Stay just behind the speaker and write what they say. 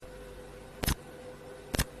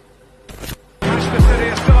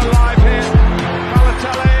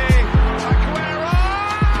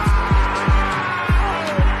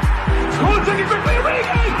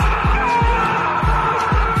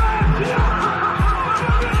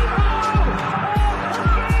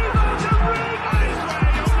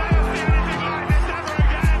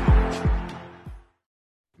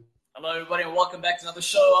to another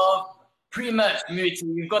show of Pre-Match Community.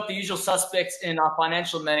 We've got the usual suspects in our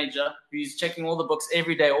financial manager, who's checking all the books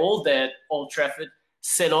every day, all day at Old Trafford,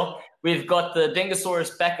 Celo. We've got the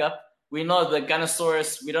Dengosaurus backup. We know the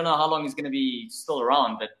Gunnosaurus, we don't know how long he's going to be still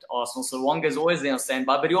around at Arsenal, so Wonga's always there on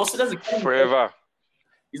standby, but he also does it forever.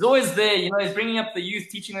 He's always there, he's bringing up the youth,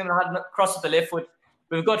 teaching them how to cross with the left foot.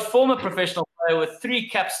 We've got former professional player with 3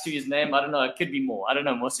 caps to his name. I don't know, it could be more. I don't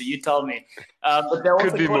know, Musa, you tell me. But they're also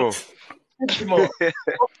Could be more.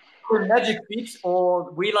 Magic feet,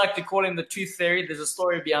 or we like to call him the Tooth Fairy. There's a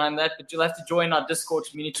story behind that, but you'll have to join our Discord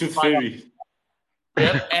community. Tooth Fairy.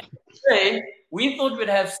 Yep. And today, we thought we'd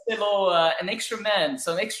have Celo, an extra man,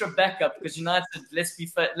 some extra backup, because United, let's be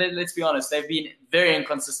honest, they've been very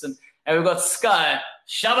inconsistent. And we've got Sky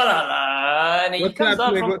Shabalala, and he comes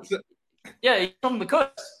up from he's from the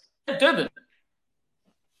coast, Durban.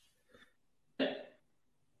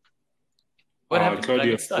 What happened?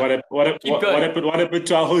 Claudio, what happened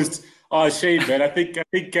to our host? Oh, shame, man. I think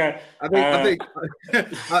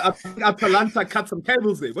Atalanta cut some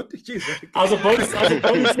cables there. What did you say? I was about to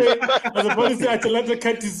say Atalanta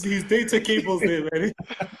cut his data cables there, man.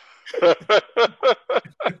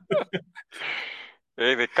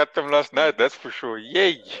 Hey, they cut them last night. That's for sure.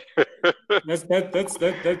 Yay! That's what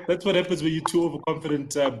happens when you're too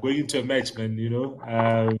overconfident going into a match, man.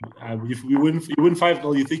 If we win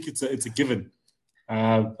 5-0, you think it's a given.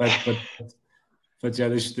 But yeah,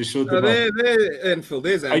 they showed them.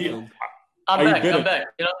 There's Anfield. I'm back.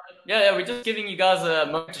 We're just giving you guys a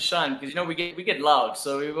moment to shine because we get loud,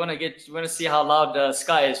 so we want to see how loud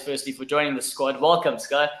Sky is. Firstly, for joining the squad, welcome,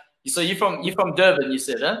 Sky. So you're from Durban, you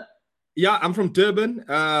said, huh? Yeah, I'm from Durban,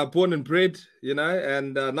 born and bred,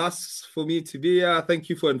 and nice for me to be here. Thank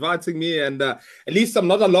you for inviting me. And at least I'm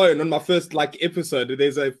not alone on my first episode.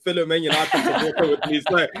 There's a fellow Man United supporter with me,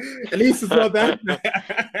 so at least it's not that.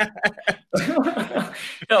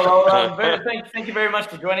 Thank you very much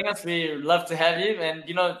for joining us. We love to have you. And,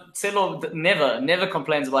 Celo never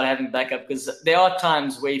complains about having backup because there are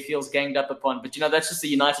times where he feels ganged up upon. But, that's just the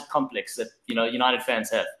United complex that, United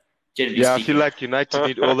fans have. Yeah, I feel like United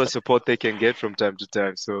need all the support they can get from time to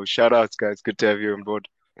time. So shout outs, guys. Good to have you on board.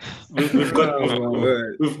 We've got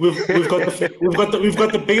the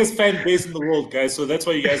biggest fan base in the world, guys. So that's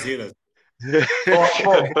why you guys hear us.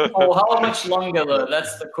 How much longer though?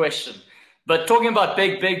 That's the question. But talking about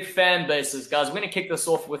big fan bases, guys, we're going to kick this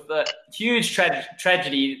off with a huge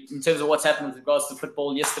tragedy in terms of what's happened with regards to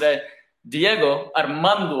football yesterday. Diego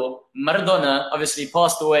Armando Maradona obviously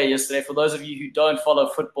passed away yesterday. For those of you who don't follow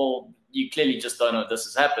football, you clearly just don't know this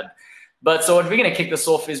has happened. But so what we're going to kick this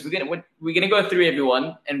off is we're going to go through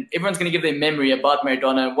everyone, and everyone's going to give their memory about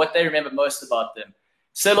Maradona and what they remember most about them.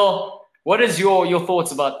 Celo, what is your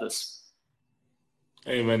thoughts about this?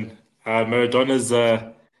 Hey man,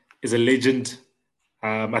 Maradona is a legend.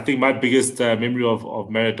 I think my biggest memory of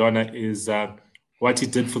Maradona is what he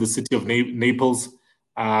did for the city of Naples.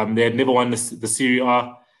 They had never won the Serie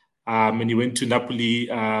A, and he went to Napoli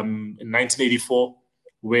in 1984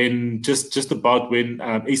 when just about when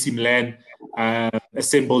AC Milan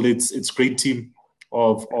assembled its great team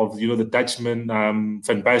of the Dutchmen,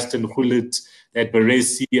 Van Basten, Gullit, they had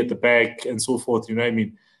Baresi at the back and so forth. You know what I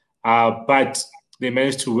mean? But they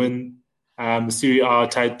managed to win the Serie A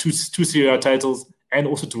two Serie A titles and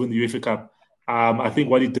also to win the UEFA Cup. I think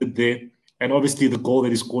what he did there, and obviously the goal that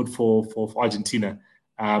he scored for Argentina.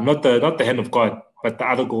 Not the hand of God, but the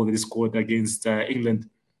other goal that he scored against England.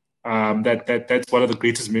 That's one of the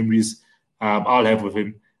greatest memories I'll have with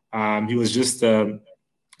him. He was just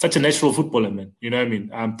such a natural footballer, man. You know what I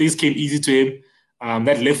mean? Things came easy to him.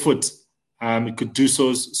 That left foot, he could do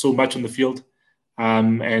so much on the field,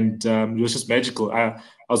 and he was just magical. I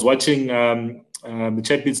was watching the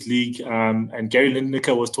Champions League, and Gary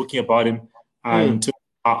Lineker was talking about him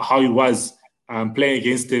how he was. Playing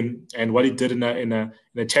against him and what he did in a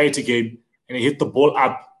charity game, and he hit the ball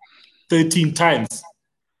up 13 times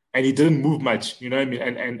and he didn't move much, you know what I mean?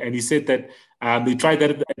 And he said that they tried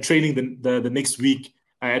that at training the next week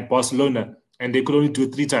at Barcelona and they could only do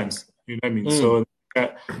it 3 times, you know what I mean? So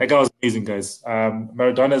that guy was amazing, guys.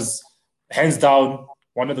 Maradona's hands down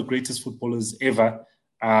one of the greatest footballers ever.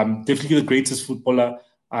 Definitely the greatest footballer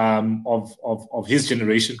of his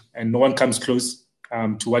generation, and no one comes close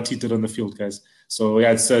to what he did on the field, guys. So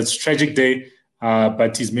yeah, it's a tragic day,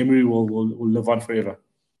 but his memory will live on forever.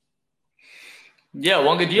 Yeah,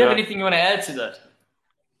 Wonga, do you have anything you want to add to that?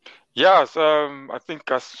 Yeah, I think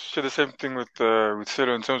I share the same thing with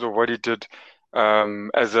Celo in terms of what he did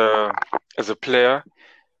as a player,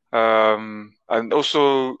 and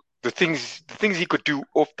also the things he could do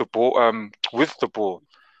off the ball, with the ball.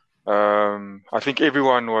 I think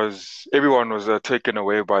everyone was taken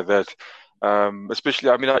away by that. Especially,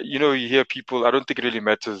 I mean, you hear people. I don't think it really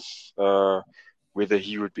matters whether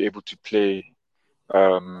he would be able to play,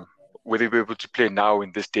 um, whether he'll be able to play now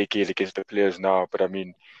in this decade against the players now. But I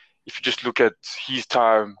mean, if you just look at his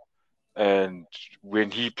time and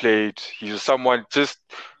when he played, he was someone just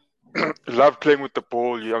loved playing with the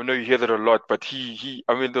ball. I know you hear that a lot, but I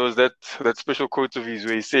mean, there was that special quote of his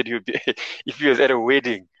where he said he would be if he was at a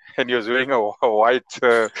wedding and he was wearing a white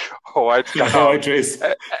gown, White dress.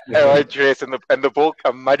 a white dress, and the ball,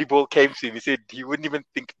 a muddy ball came to him. He said he wouldn't even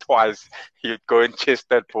think twice. He would go and chase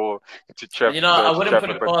that ball to trap. I wouldn't put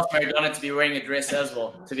it past Maradona to be wearing a dress as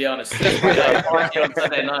well, to be honest. On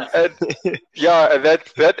Sunday night. And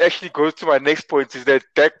that actually goes to my next point, is that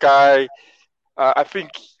guy, I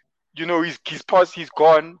think, he's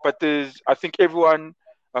gone, but I think everyone,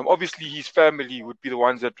 obviously his family would be the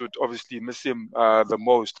ones that would obviously miss him the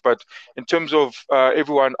most. But in terms of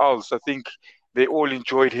everyone else, I think they all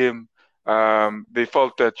enjoyed him. They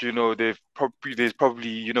felt that, they've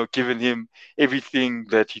probably given him everything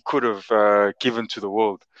that he could have given to the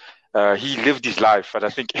world. He lived his life, and I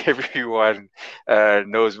think everyone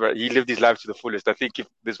knows he lived his life to the fullest. I think if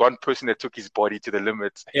there's one person that took his body to the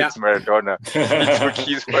limit, it's Maradona. He took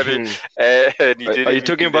his body, and he did. Are you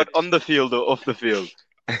talking about on the field or off the field?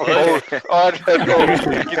 His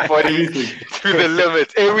body to the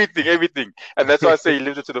limit, everything, and that's why I say he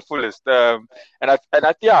lived it to the fullest. And I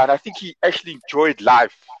think he actually enjoyed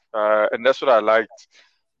life, and that's what I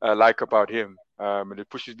like about him. And it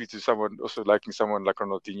pushes me to liking someone like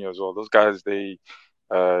Ronaldinho as well. Those guys, they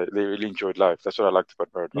really enjoyed life. That's what I liked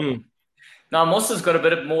about Maradona. Now, Mossa's got a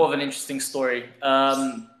bit more of an interesting story.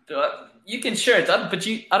 You can share it, but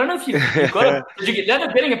I don't know if you got it. Did you end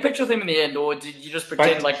up getting a picture of him in the end, or did you just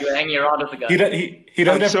pretend like you were hanging around with the guy? He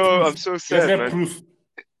doesn't have proof. I'm so sad, man. Proof.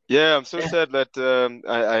 Yeah, I'm so sad that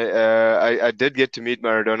I did get to meet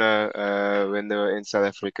Maradona when they were in South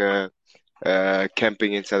Africa.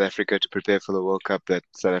 Camping in South Africa to prepare for the World Cup that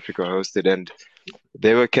South Africa hosted, and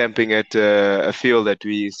they were camping at a field that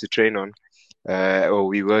we used to train on, or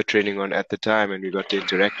we were training on at the time, and we got to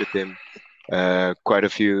interact with them quite a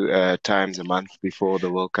few times a month before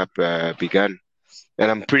the World Cup began. And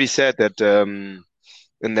I'm pretty sad that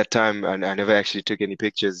in that time I never actually took any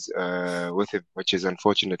pictures with him, which is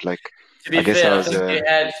unfortunate. Like, to be fair, I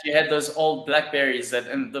think you had those old Blackberries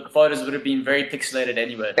and the photos would have been very pixelated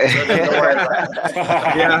anyway. So don't worry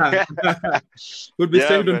about it. Would be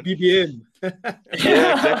saved on BBM.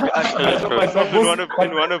 Yeah, exactly. I saw myself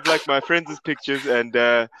in one of like my friends' pictures, and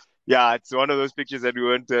it's one of those pictures that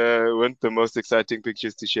weren't the most exciting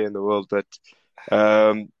pictures to share in the world, but.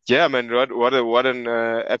 Man, what an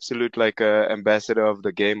absolute ambassador of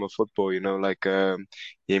the game of football. He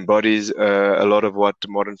embodies a lot of what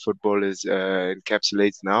modern football is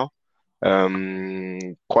encapsulates now.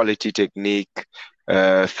 Quality, technique,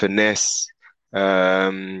 finesse,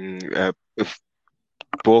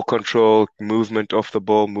 ball control, movement off the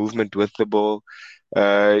ball, movement with the ball.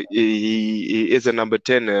 He is a number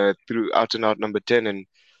 10, out and out number 10, and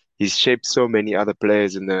he's shaped so many other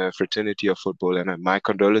players in the fraternity of football, and my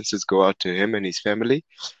condolences go out to him and his family,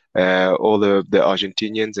 all the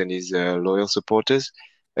Argentinians and his loyal supporters.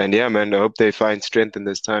 And I hope they find strength in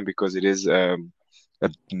this time, because it is a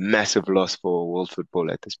massive loss for world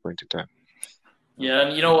football at this point in time. Yeah,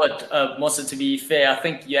 and you know what, Mossa, to be fair, I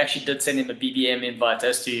think you actually did send him a BBM invite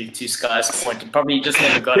as to Sky's point. You probably just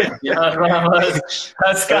never got it.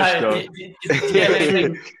 Sky, do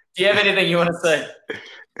you have anything you want to say?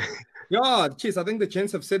 Yeah, geez, I think the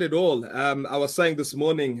gents have said it all. I was saying this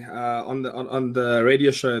morning on the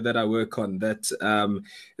radio show that I work on that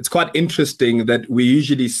it's quite interesting that we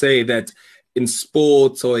usually say that in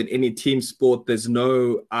sports or in any team sport, there's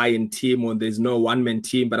no I in team or there's no one-man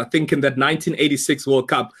team. But I think in that 1986 World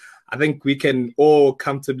Cup, I think we can all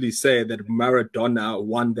comfortably say that Maradona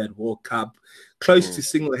won that World Cup close to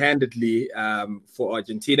single-handedly for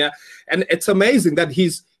Argentina. And it's amazing that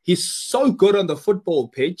he's so good on the football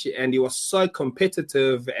pitch, and he was so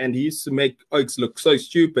competitive, and he used to make Oaks look so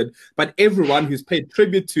stupid. But everyone who's paid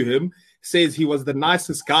tribute to him says he was the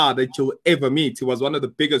nicest guy that you'll ever meet. He was one of the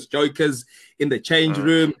biggest jokers in the change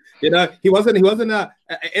room. He wasn't a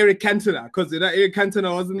Eric Cantona, because Eric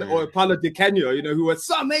Cantona wasn't, or Paulo Di Canio, who was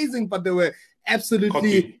so amazing, but they were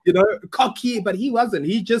absolutely cocky, but he wasn't.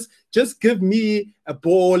 He just give me a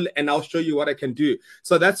ball and I'll show you what I can do.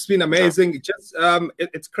 So that's been amazing. Just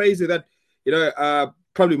it's crazy that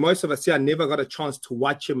probably most of us here never got a chance to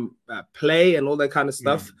watch him play and all that kind of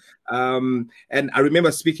stuff. And I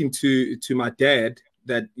remember speaking to my dad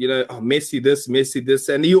that Messi this,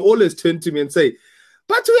 and he always turned to me and say,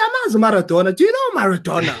 but we are Maradona. Do you know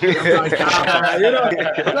Maradona?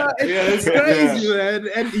 It's crazy, man.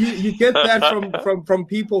 And you get that from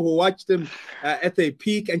people who watched him at their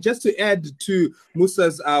peak. And just to add to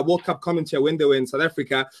Musa's World Cup commentary when they were in South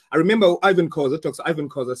Africa, I remember Ivan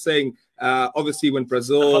Khoza saying, obviously when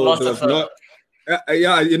Brazil, there was no.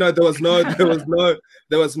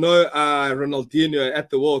 There was no Ronaldinho at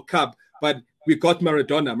the World Cup, but we got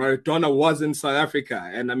Maradona. Maradona was in South Africa,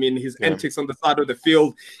 and I mean his antics on the side of the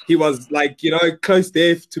field. He was like, close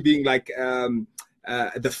there to being like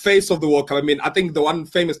the face of the World Cup. I mean, I think the one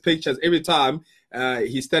famous picture is every time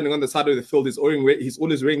he's standing on the side of the field, he's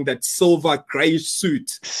always wearing that silver grayish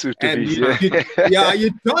suit. And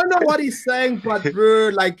you don't know what he's saying, but bro,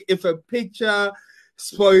 like if a picture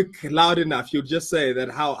spoke loud enough, you'd just say that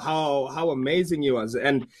how amazing he was.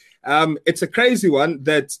 And it's a crazy one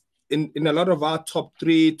that in a lot of our top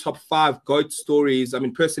 3, top 5 GOAT stories, I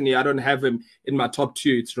mean, personally, I don't have him in my top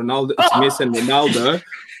 2. It's Ronaldo, it's Messi and Ronaldo.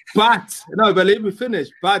 But let me finish.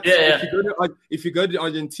 But if you go to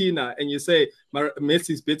Argentina and you say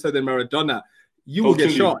Messi's better than Maradona, you will get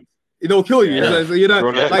shot. It'll kill you. You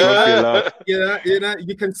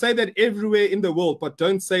can say that everywhere in the world, but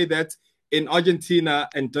don't say that in Argentina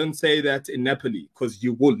and don't say that in Napoli, because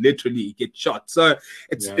you will literally get shot. So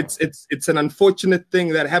it's an unfortunate thing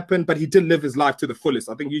that happened, but he did live his life to the fullest.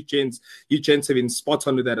 I think you gents have been spot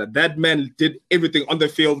on with that. That man did everything on the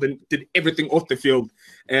field and did everything off the field.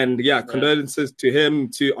 And condolences to him,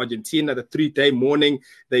 to Argentina, the 3-day mourning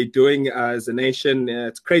they're doing as a nation.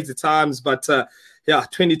 It's crazy times, but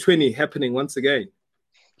 2020 happening once again.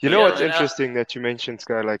 You know what's interesting that you mentioned,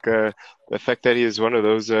 Sky, like the fact that he is one of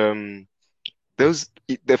those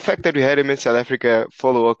the fact that we had him in South Africa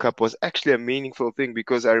for the World Cup was actually a meaningful thing,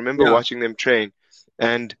 because I remember watching them train,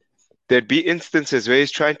 and there'd be instances where he's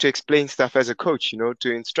trying to explain stuff as a coach,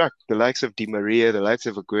 to instruct the likes of Di Maria, the likes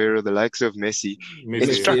of Aguero, the likes of Messi,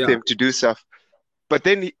 instruct them to do stuff. But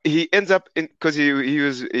then he ends up because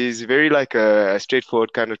he's very like a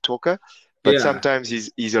straightforward kind of talker, but sometimes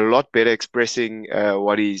he's a lot better expressing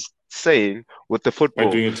what he's saying with the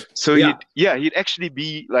football. So he'd actually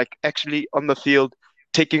be like on the field,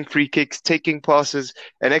 taking free kicks, taking passes,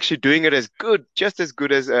 and actually doing it just as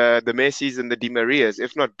good as the Messis and the Di Marias,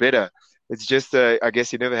 if not better. It's just I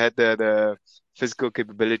guess he never had the physical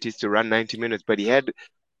capabilities to run 90 minutes, but he had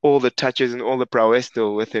all the touches and all the prowess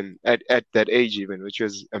still with him at that age even, which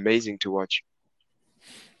was amazing to watch.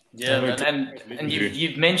 Yeah, and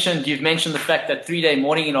you've mentioned the fact that 3-day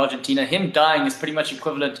mourning in Argentina, him dying is pretty much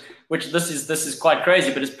equivalent. Which this is quite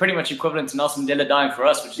crazy, but it's pretty much equivalent to Nelson Mandela dying for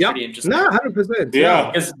us, which is pretty interesting. No, 100%.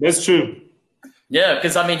 Yeah, that's true. Yeah,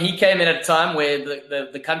 because I mean, he came in at a time where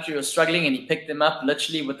the country was struggling, and he picked them up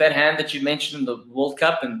literally with that hand that you mentioned in the World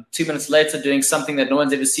Cup, and 2 minutes later doing something that no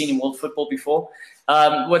one's ever seen in world football before.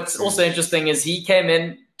 What's also interesting is he came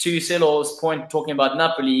in, to Celo's point, talking about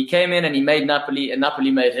Napoli. He came in and he made Napoli, and Napoli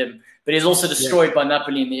made him. But he's also destroyed by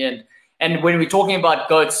Napoli in the end. And when we're talking about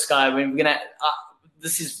GOATs, Sky, when we're going to...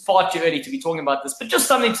 this is far too early to be talking about this, but just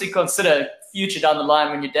something to consider future down the line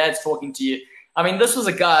when your dad's talking to you. I mean, this was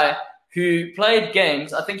a guy who played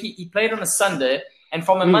games. I think he played on a Sunday, and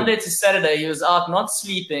from a Monday to Saturday, he was out not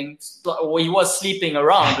sleeping, or he was sleeping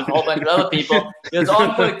around with a whole bunch of other people. He was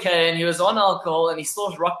on cocaine, he was on alcohol, and he still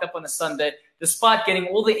rocked up on a Sunday, despite getting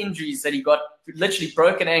all the injuries that he got, literally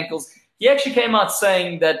broken ankles. He actually came out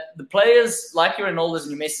saying that the players like your Ronaldos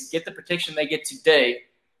and your Messi get the protection they get today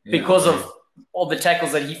because of all the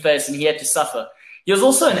tackles that he faced and he had to suffer. He was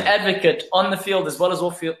also an advocate on the field as well as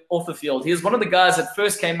off the field. He was one of the guys that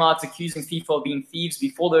first came out accusing FIFA of being thieves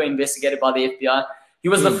before they were investigated by the FBI. He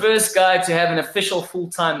was the first guy to have an official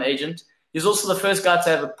full-time agent. He was also the first guy to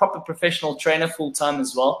have a proper professional trainer full-time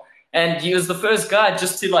as well. And he was the first guy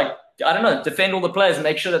just to, defend all the players and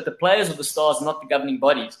make sure that the players were the stars, not the governing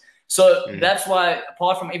bodies. So that's why,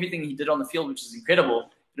 apart from everything he did on the field, which is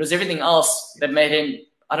incredible, it was everything else that made him,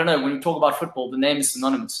 when we talk about football, the name is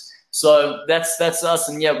synonymous. So that's us.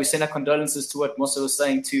 And we send our condolences to what Musa was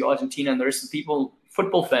saying to Argentina and the rest of the people,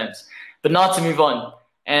 football fans. But now to move on.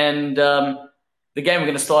 And the game we're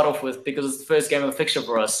going to start off with, because it's the first game of the fixture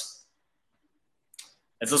for us,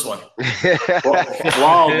 it's this one.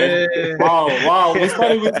 Wow, man. Wow. We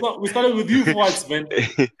started with you fights, man.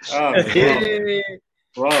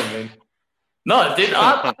 Wow, man. No, dude,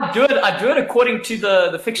 I do it according to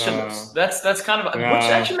the fixture list. That's kind of which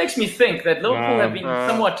actually makes me think that Liverpool have been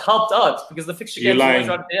somewhat helped out because the fixture games always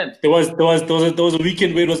right at the end. There was a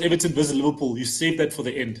weekend where it was Everton versus Liverpool. You saved that for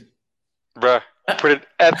the end. Bruh, put it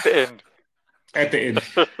at the end. at the end.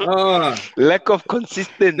 Lack of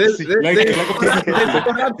consistency. Like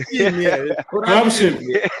corruption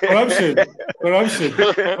here. corruption.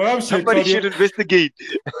 Somebody should investigate.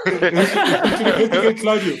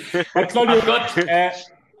 Claudio. But Claudio,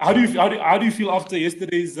 how do you feel after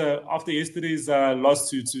yesterday's loss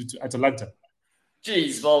to Atalanta?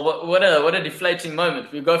 Jeez, well, what a deflating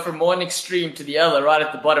moment. We go from one extreme to the other, right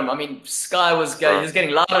at the bottom. I mean, Sky was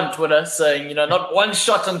getting loud on Twitter saying, not one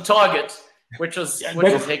shot on target, which was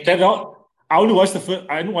hectic. I only watched the first.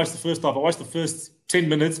 I didn't watch the first half. I watched the first 10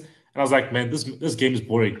 minutes, and I was like, man, this game is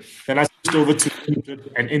boring. Then I switched over to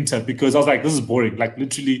Madrid and Inter because I was like, this is boring. Like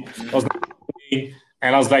literally, I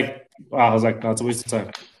was like, no, it's a waste of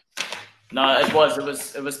time. No, it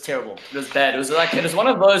was terrible. It was bad. It was one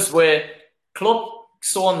of those where Klopp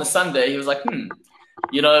saw on the Sunday, he was like,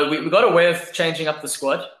 we got away with changing up the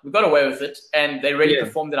squad. We got away with it, and they really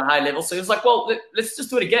performed at a high level. So he was like, well, let's just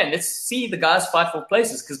do it again. Let's see the guys fight for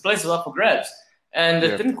places because places are up for grabs. And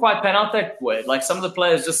it didn't quite pan out that way. Like some of the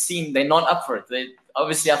players just seem they're not up for it.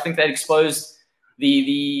 I think they exposed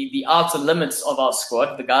the outer limits of our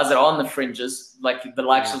squad, the guys that are on the fringes, like the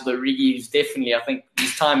likes of the Origi, who's definitely, I think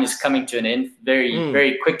his time is coming to an end very,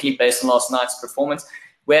 very quickly based on last night's performance.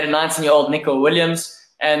 We had a 19-year-old Nico Williams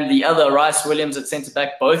and the other Rice Williams at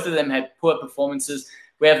centre-back. Both of them had poor performances.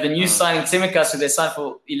 We have the new signing, Tsimikas, who they signed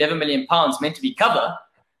for £11 million, meant to be cover.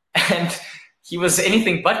 And he was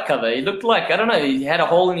anything but cover. He looked like, I don't know, he had a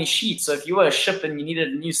hole in his sheet. So if you were a ship and you needed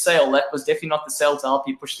a new sail, that was definitely not the sail to help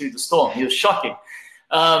you push through the storm. He was shocking.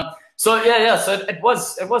 So it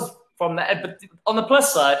was from that. But on the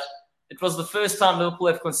plus side, it was the first time Liverpool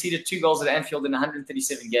have conceded 2 goals at Anfield in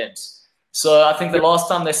 137 games. So I think the last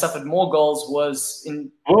time they suffered more goals was in.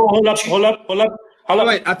 Hold up. Wait,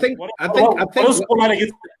 I think. What was the scoreline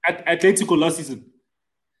against Atletico last season?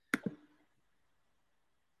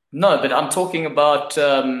 No, but I'm talking about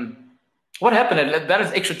what happened. That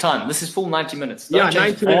is extra time. This is full 90 minutes. 90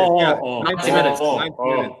 minutes. 90 minutes. 90 minutes.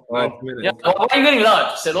 Yeah. Why are you getting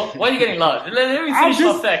loud, Selo? Why are you getting loud? Let me finish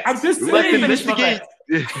my facts. I'm just Let me finish my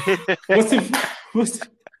What's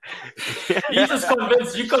He's just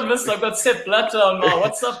convinced. You convinced I've got Sepp Blatter on my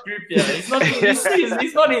WhatsApp group here. He's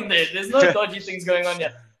not in there. There's no dodgy things going on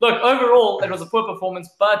here. Look, overall, it was a poor performance,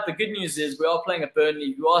 but the good news is we are playing at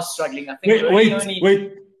Burnley, who are struggling. I think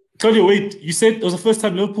wait. Claudio, wait. You said it was the first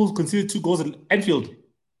time Liverpool conceded 2 goals at Anfield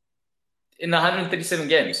in 137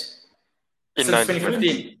 games In since 90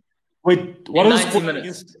 2015. Wait, what was the score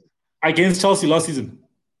against Chelsea last season?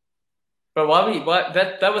 But why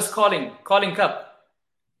that was Carling Cup.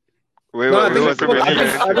 I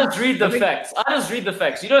just read the facts. I just read the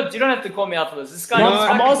facts. You don't have to call me out for this. This guy.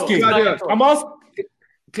 I'm asking.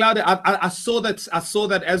 Claudia, I saw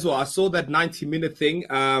that as well. I saw that 90-minute thing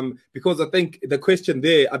because I think the question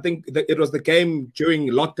there, I think it was the game during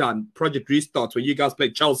lockdown, Project Restarts, when you guys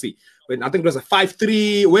played Chelsea. When I think it was a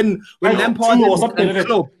 5-3 when Lampard and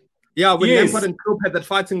Klopp. Yeah, when Lampard and Klopp had that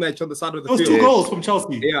fighting match on the side of the field. Those 2 goals from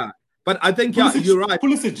Chelsea. Yeah, but I think you're right.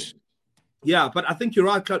 Pulisic. Yeah, but I think you're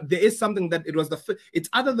right, Claude. There is something that it was it's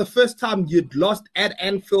either the first time you'd lost at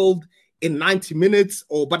Anfield in 90 minutes,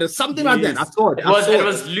 but it's something like that. I saw it. It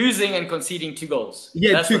was losing and conceding 2 goals.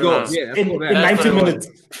 Yeah, that's 2 goals. Yeah, in 90 minutes.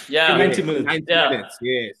 Yeah, in 90 minutes. 90 minutes.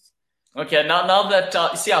 Yes. Okay, now that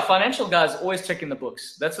our financial guys always checking the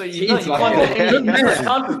books. That's what you Jeez,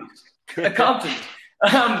 can't accountant.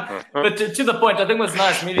 But to the point, I think what's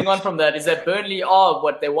nice, moving on from that, is that Burnley are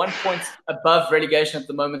they're 1 point above relegation at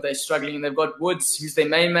the moment. They're struggling, and they've got Woods, who's their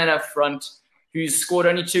main man up front, who's scored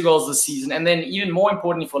only 2 goals this season. And then even more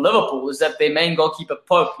importantly for Liverpool is that their main goalkeeper,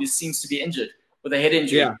 Pope, who seems to be injured with a head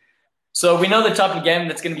injury. Yeah. So we know the type of game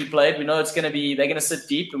that's going to be played. We know they're going to sit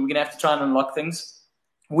deep, and we're going to have to try and unlock things.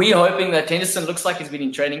 We're hoping that Henderson looks like he's been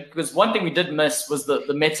in training, because one thing we did miss was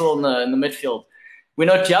the metal in the midfield. We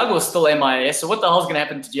know Thiago is still MIA, so what the hell's going to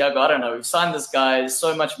happen to Thiago? I don't know. We've signed this guy,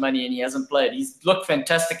 so much money, and he hasn't played. He's looked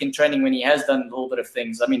fantastic in training when he has done a little bit of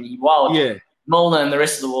things. I mean, he wowed Milner and the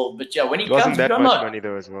rest of the world. But yeah, when he wasn't comes, that we don't much know. money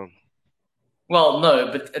though as well. Well, no,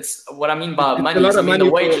 but it's what I mean by money. I mean the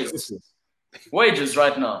wages. Wages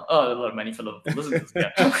right now. Oh, a lot of money for Liverpool. Listen to this guy.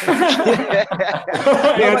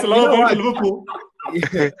 Yeah, it's a lot of money for Liverpool.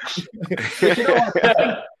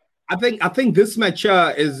 I think this match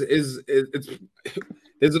is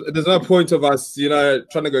there's no point of us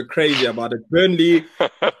trying to go crazy about it. Burnley,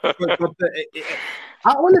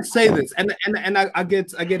 I want to say this, and I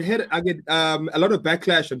get a lot of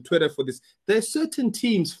backlash on Twitter for this. There's certain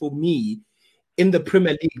teams for me in the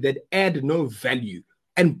Premier League that add no value,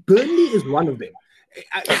 and Burnley is one of them.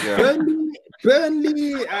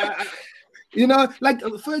 Burnley. You know, like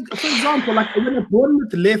for example, like when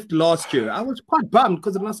Bournemouth left last year, I was quite bummed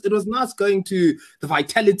because it was nice going to the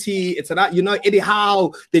Vitality. It's about, you know, Eddie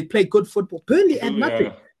Howe. They play good football. Burnley had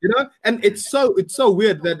nothing. You know, and it's so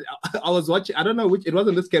weird that I was watching. I don't know which it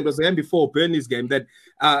wasn't this game. It was the game before Burnley's game that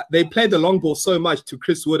they played the long ball so much to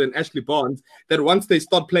Chris Wood and Ashley Barnes that once they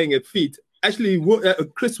start playing at feet,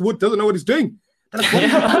 Chris Wood doesn't know what he's doing. No,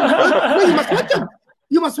 you must watch him.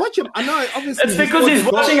 You must watch him. I know, obviously. It's because he's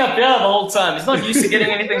watching up here the whole time. He's not used to getting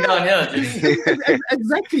anything down here.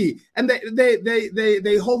 Exactly. And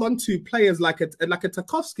they hold on to players like a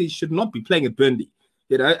Tarkowski should not be playing at Burnley.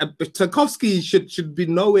 You know, Tarkowski should be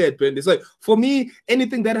nowhere at Burnley. So for me,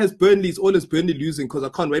 anything that has Burnley is always Burnley losing because I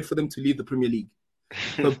can't wait for them to leave the Premier League.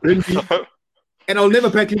 So Burnley, and I'll never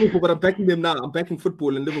back Liverpool, but I'm backing them now. I'm backing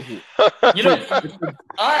football in Liverpool. You know,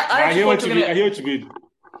 I hear what you mean.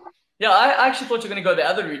 Yeah, I actually thought you were going to go the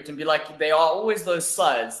other route and be like, they are always those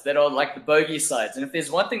sides that are like the bogey sides. And if there's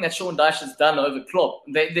one thing that Sean Dyche has done over Klopp,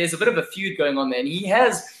 there's a bit of a feud going on there. And he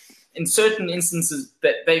has, in certain instances,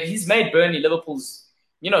 he's made Burnley Liverpool's,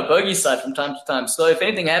 you know, bogey side from time to time. So if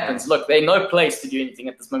anything happens, look, they're no place to do anything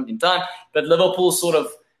at this moment in time. But Liverpool's sort of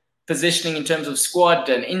positioning in terms of squad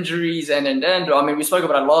and injuries and I mean, we spoke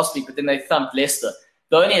about it last week, but then they thumped Leicester.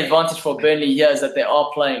 The only advantage for Burnley here is that they are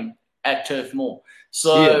playing at Turf Moor.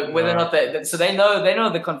 So whether or not they know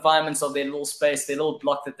the confinements of their little space, their little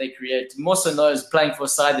block that they create. More so knows playing for a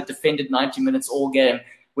side that defended 90 minutes all game.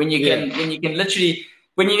 When you can literally,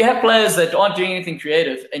 when you have players that aren't doing anything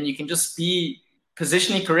creative and you can just be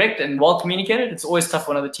positionally correct and well communicated, it's always tough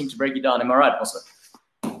for another team to break you down. Am I right, also?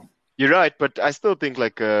 You're right, but I still think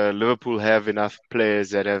like Liverpool have enough players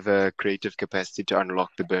that have a creative capacity to unlock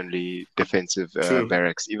the Burnley defensive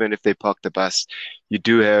barracks. Even if they park the bus, you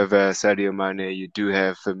do have Sadio Mane, you do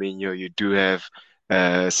have Firmino, you do have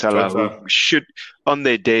Salah, who should, on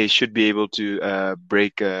their day, should be able to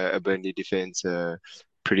break a Burnley defense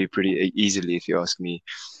pretty easily, if you ask me.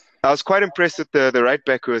 I was quite impressed with the right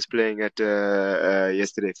back who was playing at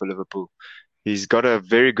yesterday for Liverpool. He's got a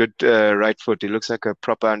very good right foot. He looks like a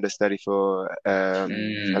proper understudy for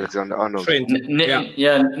Alexander-Arnold.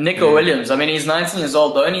 Nico Williams. I mean, he's 19 years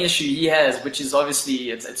old. The only issue he has, which is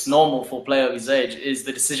obviously it's normal for a player of his age, is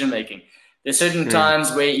the decision making. There's certain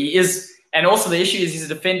times where he is, and also the issue is he's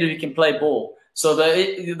a defender who can play ball. So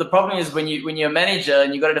the problem is when you're a manager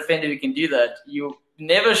and you got a defender who can do that, you're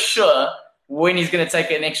never sure when he's going to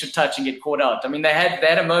take an extra touch and get caught out. I mean, they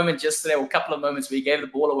had a moment yesterday, or a couple of moments where he gave the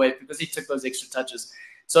ball away because he took those extra touches.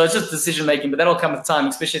 So it's just decision-making, but that'll come with time,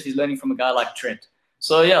 especially if he's learning from a guy like Trent.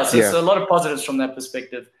 So, it's a lot of positives from that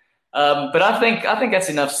perspective. But I think that's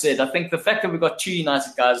enough said. I think the fact that we've got two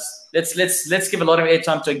United guys, let's give a lot of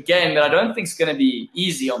airtime to a game that I don't think is going to be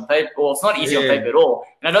easy on paper, or it's not easy on paper at all.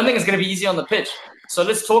 And I don't think it's going to be easy on the pitch. So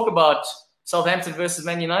let's talk about Southampton versus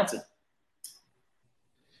Man United.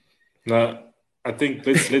 No, I think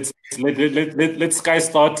let Sky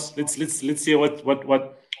start. Let's hear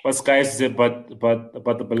what Sky says about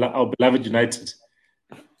our beloved United.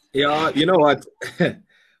 Yeah, you know what?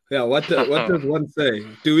 Yeah, what does one say?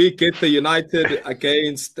 Do we get the United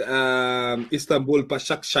against Istanbul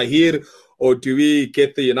Başakşehir, or do we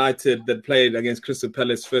get the United that played against Crystal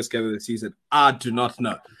Palace first game of the season? I do not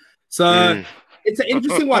know. So. It's an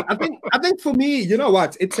interesting one. I think for me, you know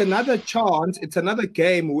what? It's another chance. It's another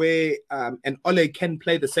game where an Ole can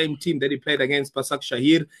play the same team that he played against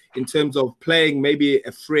Başakşehir in terms of playing maybe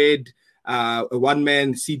a Fred, a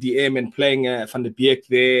one-man CDM, and playing Van der Beek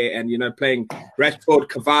there, and playing Rashford,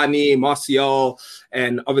 Cavani, Martial,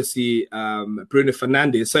 and obviously Bruno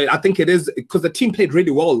Fernandes. So I think it is because the team played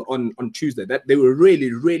really well on Tuesday. That they were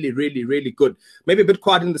really, really, really, really good. Maybe a bit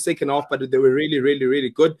quiet in the second half, but they were really, really, really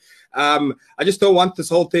good. I just don't want this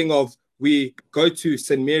whole thing of we go to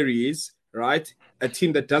St. Mary's, right? A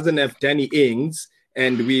team that doesn't have Danny Ings,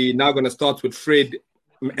 and we now going to start with Fred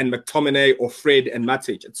and McTominay or Fred and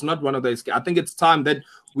Matic. It's not one of those. I think it's time that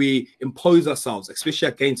we impose ourselves, especially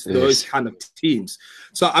against those kind of teams.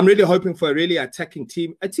 So I'm really hoping for a really attacking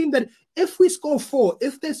team, a team that if we score 4,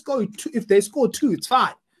 if they score 2, it's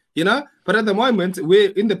fine, But at the moment,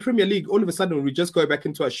 we're in the Premier League. All of a sudden, we just go back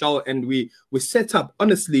into a shell and we set up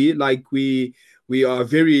honestly like we are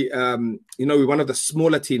very, we're one of the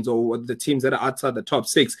smaller teams or the teams that are outside the top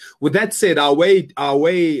 6. With that said, our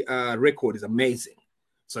away record is amazing.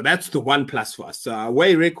 So that's the one plus for us. So our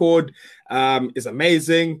away record is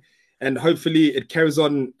amazing, and hopefully it carries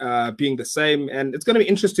on being the same. And it's going to be an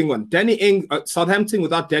interesting one. Danny Ings, Southampton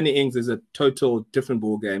without Danny Ings is a total different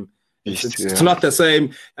ball game. It's not the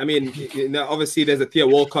same. I mean, obviously there's a Theo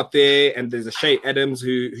Walcott there, and there's a Shea Adams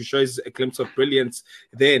who shows a glimpse of brilliance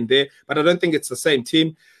there and there. But I don't think it's the same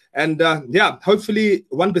team. And hopefully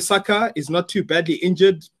Wan-Bissaka is not too badly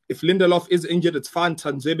injured. If Lindelof is injured, it's fine.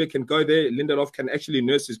 Tanzebe can go there. Lindelof can actually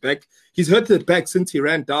nurse his back. He's hurt his back since he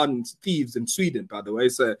ran down thieves in Sweden, by the way.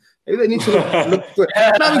 So maybe they need to look for it.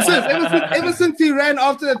 No, it says ever since he ran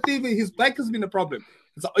after the thieving, his back has been a problem.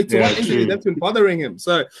 It's one injury that's been bothering him.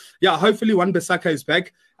 So yeah, hopefully Wan-Bissaka is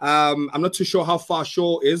back. I'm not too sure how far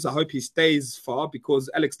Shaw is. I hope he stays far because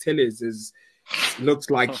Alex Telles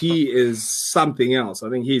looks like he is something else. I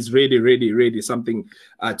think he's really, really, really something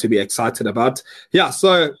to be excited about. Yeah,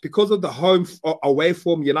 so because of the home away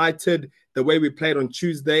form, United, the way we played on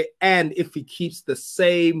Tuesday, and if he keeps the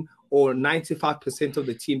same or 95% of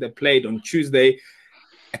the team that played on Tuesday,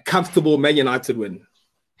 a comfortable Man United win.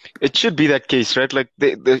 It should be that case, right? Like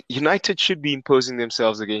the United should be imposing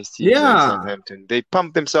themselves against teams like Southampton. They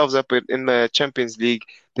pump themselves up in the Champions League.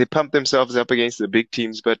 They pump themselves up against the big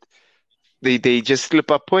teams, but they just slip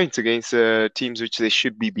up points against teams which they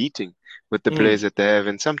should be beating with the players that they have.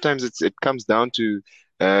 And sometimes it comes down to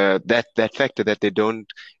that factor that they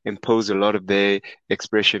don't impose a lot of their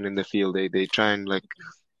expression in the field. They try and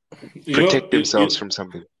protect themselves from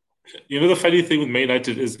something. You know, the funny thing with Man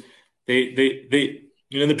United is they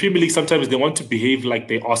in the Premier League sometimes they want to behave like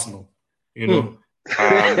they're Arsenal. You know.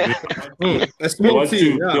 They want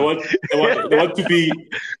to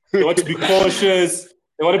be cautious.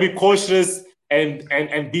 They want to be cautious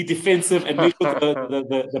and be defensive and make sure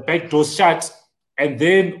the back door's shut and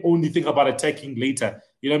then only think about attacking later.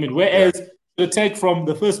 You know what I mean? Whereas the attack from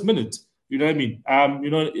the first minute, you know what I mean?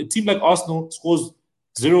 A team like Arsenal scores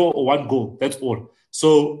 0 or 1 goal. That's all.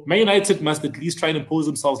 So Man United must at least try and impose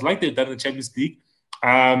themselves like they've done in the Champions League.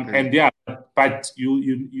 But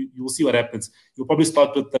you'll see what happens. You'll probably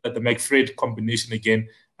start with the McFred combination again,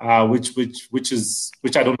 which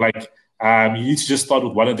I don't like. You need to just start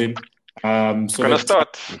with one of them. They're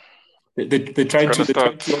trying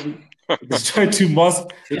to mask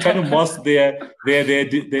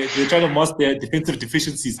their defensive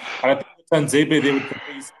deficiencies. And I think Tanzebe there with the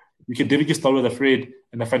pace, you can definitely start with a Fred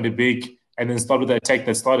and a Van de Beek, and then start with the attack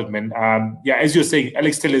that started, man. As you're saying,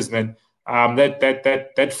 Alex Telles, man.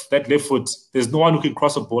 That left foot, there's no one who can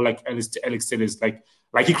cross a ball like Alex Telles. Like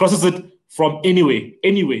he crosses it from anywhere.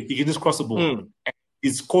 He can just cross a ball. And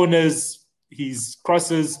his corners, his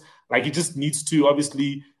crosses, like he just needs to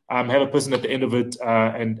obviously have a person at the end of it.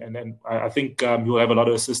 And I think he'll have a lot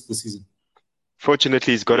of assists this season.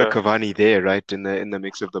 Fortunately, he's got a Cavani there, right, in the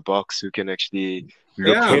mix of the box, who can actually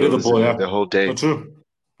look for the ball the whole day. Not true.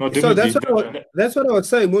 No, so that's what I was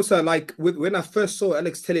saying, Musa. Like when I first saw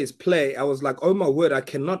Alex Telles play, I was like, "Oh my word! I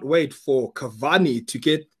cannot wait for Cavani to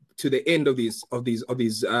get to the end of these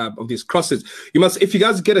crosses." You must, if you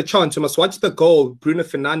guys get a chance, you must watch the goal, Bruno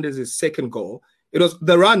Fernandes' second goal. It was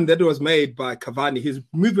the run that was made by Cavani. His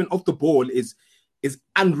movement off the ball is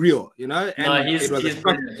unreal, you know. And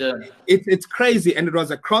it's crazy, and it was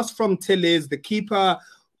a cross from Telles. The keeper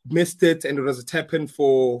missed it, and it was a tap-in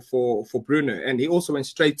for Bruno, and he also went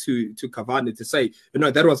straight to Cavani to say,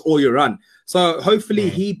 that was all your run. So hopefully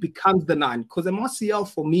he becomes the 9, because Martial,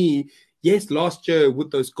 for me, yes, last year with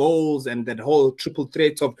those goals and that whole triple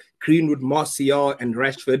threat of Greenwood, Martial, and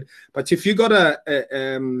Rashford, but if you got if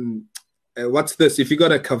you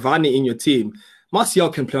got a Cavani in your team, Martial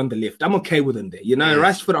can play on the left. I'm okay with him there.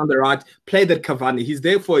 Rashford on the right, play that Cavani. He's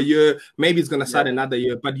there for a year. Maybe he's going to sign another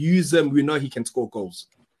year, but use him. We know he can score goals.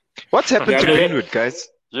 What's happened to Greenwood, guys?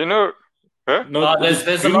 Huh? No,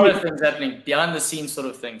 there's a lot of things happening behind the scenes, sort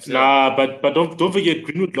of things. Nah, but don't forget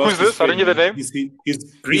Greenwood lost. Who's this? I don't get the name.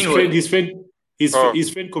 His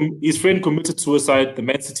friend committed suicide. The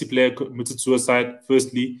Man City player committed suicide.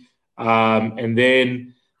 Firstly, and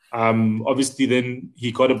then obviously then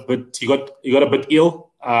he got a bit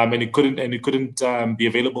ill, and he couldn't be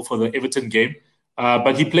available for the Everton game.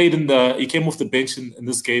 But he came off the bench in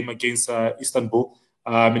this game against Istanbul.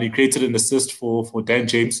 And he created an assist for Dan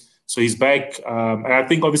James. So he's back. And I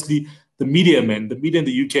think obviously the media in the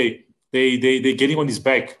UK, they're getting on his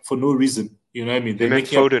back for no reason. You know what I mean? They're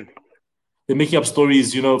making up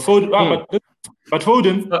stories, Foden. But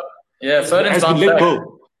Foden Foden's has been let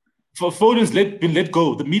go. Foden's been let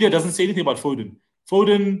go. The media doesn't say anything about Foden.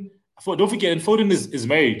 Don't forget, and Foden is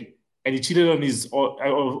married. And he cheated on his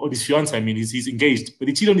fiancée. I mean, he's engaged. But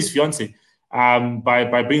he cheated on his fiancée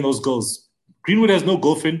by bringing those goals. Greenwood has no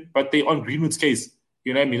girlfriend, but they on Greenwood's case.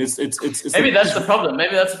 You know what I mean? It's maybe that's the problem.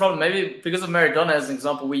 Maybe because of Maradona, as an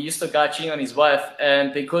example, we used to a guy cheating on his wife,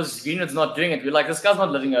 and because Greenwood's not doing it, we're like, this guy's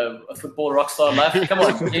not living a football rock star life. Come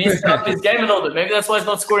on, he needs to up his game a little bit. Maybe that's why he's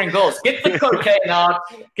not scoring goals. Get the cocaine out.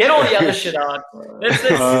 Get all the other shit out. Let's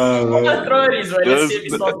throw it his way. Let's see if he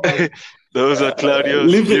starts. Those are Claudio's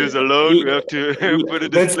Leave it- views alone. We have to put a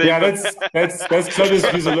That's disclaimer. that's Claudio's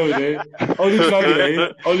views alone, eh? Only Claudio,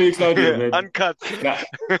 eh? Only Claudio, man. Uncut. Yeah.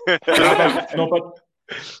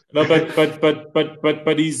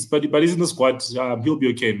 But he's in the squad. He'll be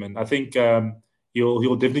okay, man. I think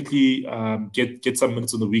he'll definitely get some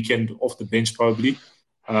minutes on the weekend off the bench probably.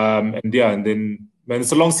 And then man,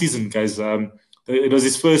 it's a long season, guys. It was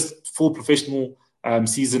his first full professional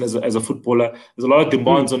season as a footballer. There's a lot of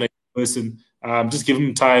demands on a person. Just give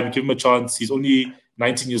him time, give him a chance. He's only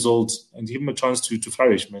 19 years old, and give him a chance to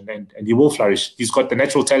flourish, man. And he will flourish. He's got the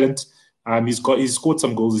natural talent. He's scored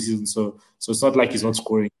some goals this season, so it's not like he's not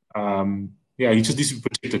scoring. He just needs to be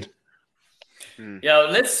protected. Yeah,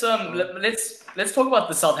 let's talk about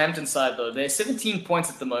the Southampton side though. They're 17 points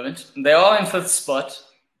at the moment. They are in 5th spot.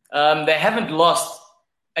 They haven't lost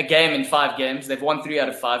a game in 5 games. They've won 3 out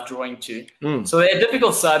of 5, drawing 2. So they're a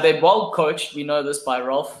difficult side. They're well coached. We know this by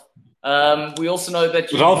Ralph. We also know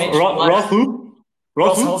that Ralph who?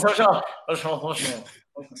 Ralph who?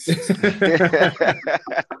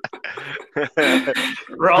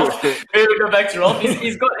 Ralph, maybe we go back to Ralph.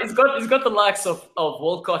 He's got the likes of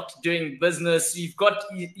Walcott doing business. You've got,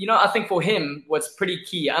 I think for him, what's pretty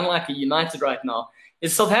key, unlike a United right now,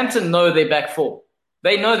 is Southampton know their back four.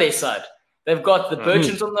 They know their side. They've got the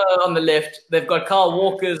Bertrands on the left. They've got Kyle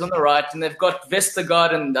Walkers on the right, and they've got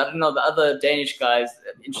Vestergaard and I don't know the other Danish guys.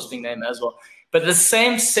 Interesting name as well. But the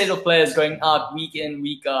same set of players going out week in,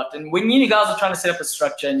 week out. And when you guys are trying to set up a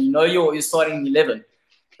structure and you're starting 11,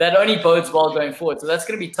 that only bodes well going forward. So that's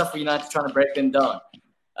going to be tough for United trying to break them down.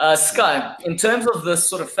 Sky, in terms of this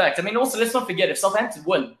sort of fact, I mean, also let's not forget, if Southampton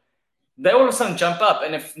win, they all of a sudden jump up.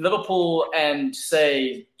 And if Liverpool and,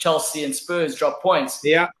 say, Chelsea and Spurs drop points,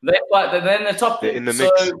 they're in the top. They're in the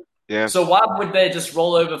mix. Yeah. So why would they just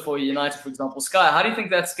roll over for United, for example? Sky, how do you think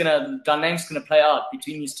the dynamics going to play out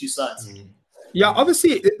between these two sides? Yeah,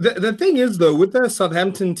 obviously, the thing is, though, with the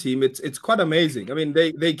Southampton team, it's quite amazing. I mean,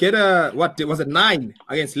 they get was it 9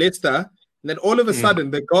 against Leicester, and then all of a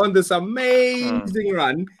sudden they go on this amazing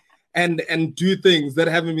run and do things that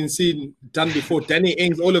haven't been done before. Danny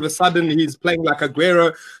Ings, all of a sudden, he's playing like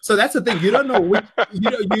Aguero. So that's the thing. You don't know which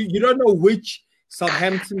you don't know which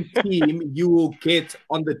Southampton team you will get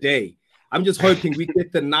on the day. I'm just hoping we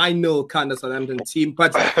get the 9-0 kind of Southampton team.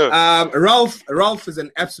 But Ralph is an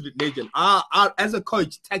absolute legend. As a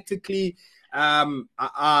coach, tactically,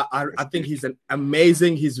 I think he's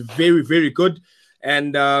amazing. He's very, very good.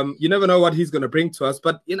 And you never know what he's going to bring to us.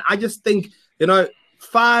 But I just think, maybe not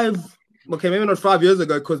 5 years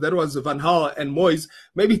ago, because that was Van Gaal and Moyes.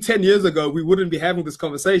 Maybe 10 years ago, we wouldn't be having this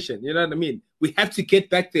conversation. You know what I mean? We have to get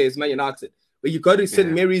back there as Man United, where you go to St.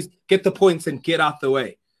 Mary's, get the points, and get out the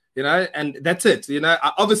way. And that's it.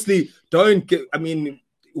 I obviously don't get. I mean,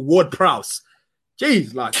 Ward-Prowse,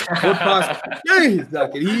 jeez, like Ward-Prowse, jeez,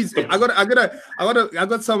 like I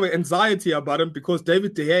got some anxiety about him because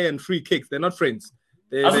David De Gea and free kicks, they're not friends.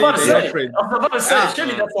 I was about to say,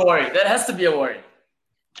 surely that's a worry. That has to be a worry.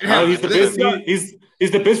 Yeah, he's the best.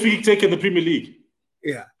 He's the best free kick taker in the Premier League.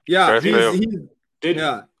 Yeah. Gareth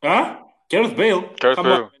Bale. Come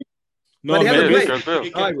on. No, man.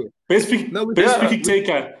 Best free kick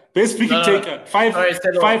taker. Best free kick taker. Five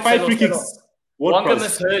free kicks. Wonka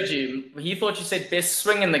misheard you. He thought you said best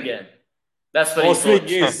swing in the game. That's what he thought. Swing,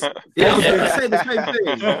 yes. Yeah, I was going to say the same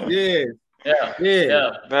thing. Yeah.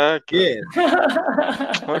 Okay.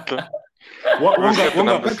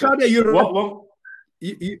 Wonga. But Claudia,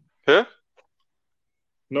 Huh?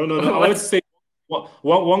 No. I want to say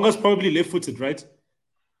Wonga's probably left-footed, right?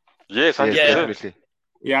 Yes, 100%. Definitely.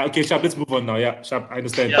 Yeah, okay, Sharp, let's move on now. Yeah, Sharp, I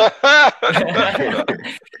understand. Yeah.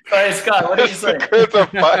 Sorry, Scott, what did you say?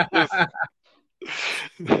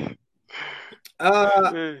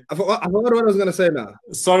 I forgot what I was going to say now.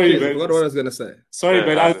 Sorry, man. I forgot what I was going to say. Sorry,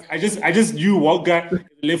 man. I just knew Wonga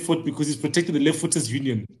left foot because he's protecting the left footers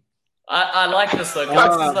union. I like this though,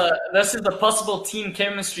 guys. This is the possible team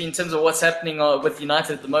chemistry in terms of what's happening with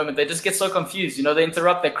United at the moment. They just get so confused. They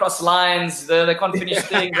interrupt, they cross lines, they can't finish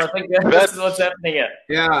things. I think this is what's happening here.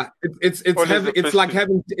 Yeah, it's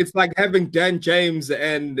like having Dan James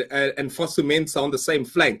and Fosu Mensah on the same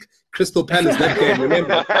flank. Crystal Palace that game,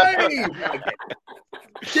 remember?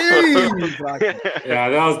 Jeez, yeah,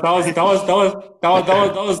 that was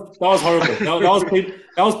horrible.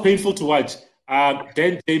 That was painful to watch.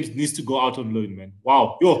 Dan James needs to go out on loan, man.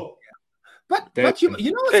 Wow, But you know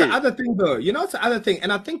what's the other thing though?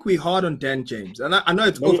 And I think we're hard on Dan James, and I know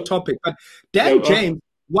it's off topic, but Dan James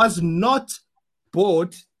was not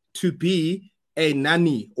bought to be a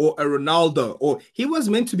Nani or a Ronaldo, or he was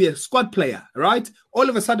meant to be a squad player, right? All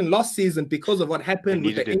of a sudden, last season, because of what happened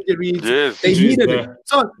with the injuries, Yes. they needed it.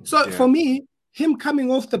 So Yeah. for me, him coming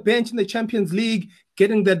off the bench in the Champions League,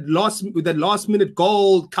 getting that last minute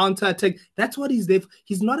goal, counter attack, that's what he's there for.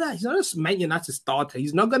 He's not a Man United starter.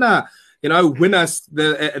 He's not gonna, win us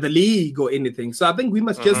the league or anything. So I think we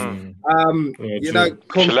must just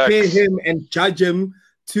compare him and judge him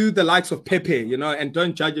to the likes of Pepe, and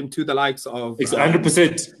don't judge him to the likes of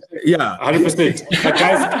 100%. Yeah, 100%. But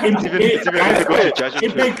guys,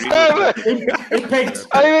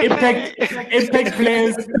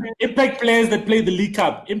 impact players that play the League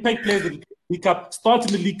Cup. Impact players that League Cup, start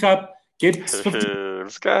in the League Cup, get 50.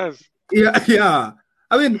 Yeah.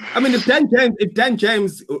 I mean, if Dan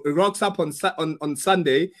James rocks up on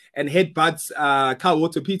Sunday and headbutts Kyle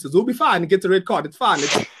Walker-Peters, we'll be fine and gets a red card. It's fine.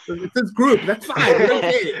 It's his group. That's fine. It's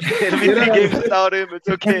okay. It'll be 3 games without him. It's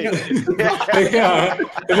okay. You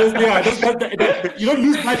don't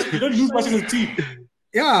lose much. You don't lose much as a team.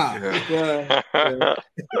 Yeah. And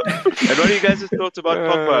what are you guys' thoughts about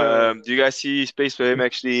Pogba? Do you guys see space for him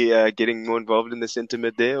actually getting more involved in the centre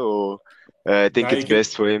mid there, or think it's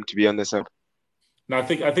best for him to be on the sub? No, I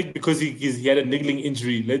think because he had a niggling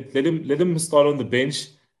injury, let him start on the bench,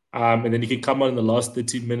 and then he can come on in the last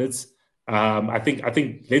 13 minutes. I think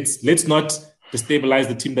let's not destabilize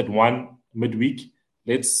the team that won midweek.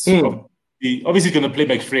 Let's obviously going to play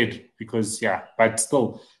McFred because but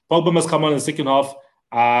still Pogba must come on in the second half,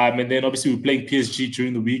 and then obviously we're playing PSG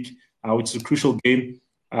during the week, which is a crucial game.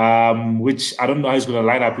 Which I don't know how he's going to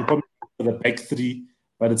line up. He'll probably for the back three,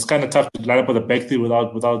 but it's kind of tough to line up with the back three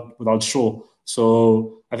without Shaw.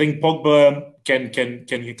 So I think Pogba can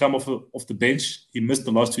come off the bench. He missed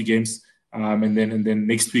the last 2 games, and then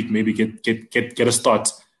next week maybe get a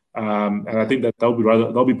start. And I think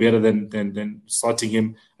that'll be better than starting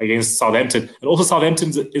him against Southampton. And also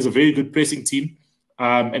Southampton is a very good pressing team,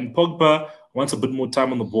 and Pogba wants a bit more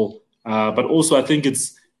time on the ball. But also I think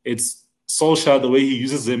it's Solskjaer, the way he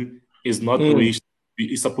uses him is not the way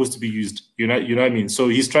he's supposed to be used. You know what I mean? So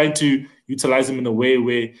he's trying to utilize him in a way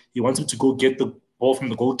where he wants him to go get the ball from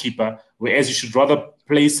the goalkeeper, whereas you should rather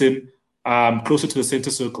place him closer to the center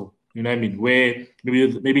circle. You know what I mean? Where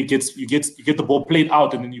maybe you get the ball played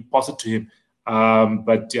out and then you pass it to him.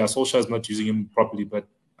 But Solskjaer is not using him properly. But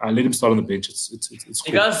let him start on the bench. It's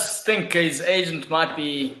cool. You guys think his agent might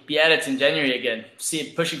be at it in January again? See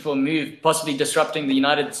it pushing for a move, possibly disrupting the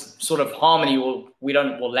United's sort of harmony, or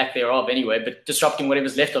lack thereof anyway, but disrupting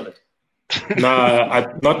whatever's left of it.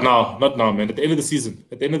 Not now, man. At the end of the season.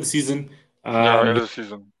 End of the season.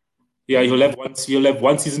 Yeah, he'll have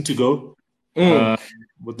one season to go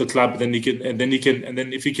with the club. Then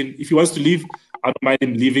if he wants to leave, I don't mind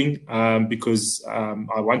him leaving because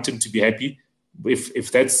I want him to be happy.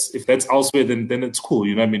 If that's elsewhere, then it's cool.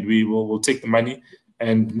 You know what I mean? We'll take the money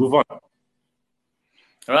and move on. All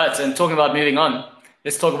right, and talking about moving on,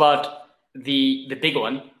 let's talk about the big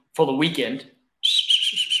one for the weekend.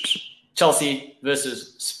 Chelsea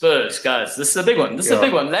versus Spurs, guys. This is a big one.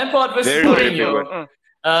 Lampard versus Mourinho.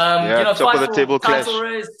 Top of the table clash.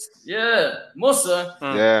 Race. Yeah, Musa.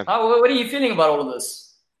 Yeah. What are you feeling about all of this?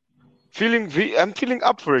 I'm feeling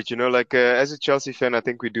up for it. As a Chelsea fan, I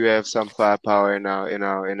think we do have some firepower in our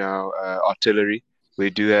artillery.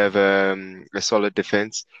 We do have a solid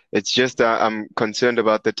defense. It's just I'm concerned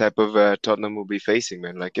about the type of Tottenham we'll be facing,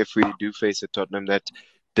 man. Like if we do face a Tottenham that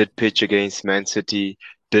did pitch against Man City,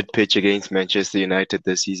 did pitch against Manchester United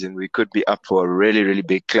this season, we could be up for a really, really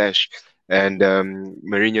big clash. And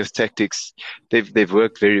Mourinho's tactics, they've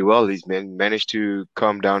worked very well. He's managed to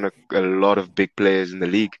calm down a lot of big players in the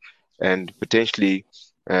league. And potentially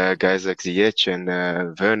guys like Ziyech and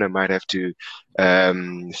Werner might have to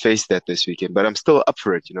face that this weekend. But I'm still up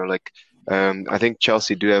for it. I think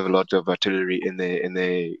Chelsea do have a lot of artillery in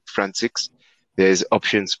the front six. There's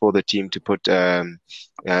options for the team to put. I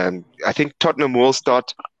think Tottenham will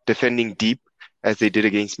start defending deep as they did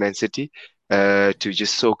against Man City to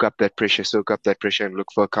just soak up that pressure and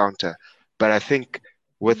look for a counter. But I think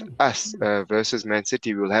with us versus Man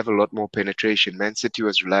City, we'll have a lot more penetration. Man City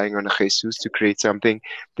was relying on Jesus to create something.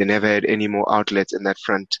 They never had any more outlets in that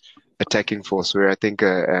front attacking force, where I think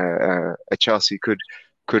a Chelsea could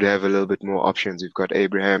have a little bit more options. We've got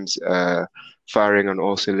Abrahams firing on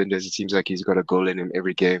all cylinders. It seems like he's got a goal in him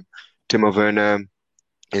every game. Timo Werner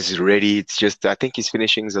is ready. It's just I think his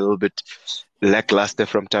finishing is a little bit lackluster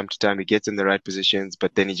from time to time. He gets in the right positions,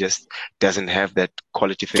 but then he just doesn't have that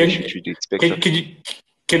quality finish which you'd expect.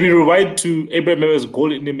 Can we rewind to Abraham Mer's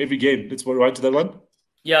goal in him every game? Let's rewind to that one.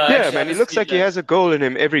 Yeah, Yeah, actually, I man, he looks dispute like he that. has a goal in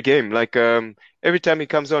him every game. Like every time he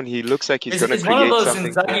comes on, he looks like he's He's, gonna he's one of create those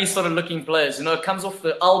something. Inzaghi sort of looking players. You know, it comes off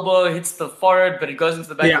the elbow, hits the forehead, but it goes into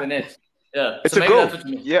the back of Yeah. the net. Yeah, It's so a maybe that's goal. what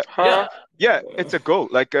you mean. Yeah, Yeah, Huh? yeah, it's a goal.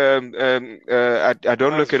 Like I don't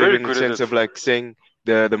He's look at it very in the good at sense it. of like saying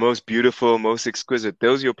the most beautiful, most exquisite.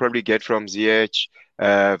 Those you'll probably get from Ziyech,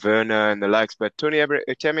 Werner, and the likes. But Tammy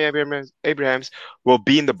Abrahams will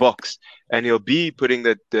be in the box, and he'll be putting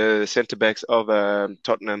the centre backs of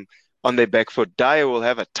Tottenham on their back foot. Dyer will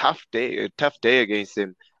have a tough day against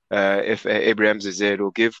him if Abrahams is there. It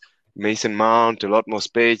will give Mason Mount a lot more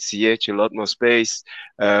space, Ziyech a lot more space.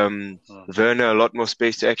 Werner a lot more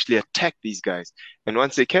space to actually attack these guys. And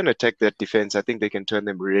once they can attack that defense, I think they can turn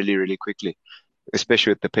them really, really quickly,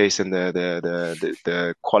 especially with the pace and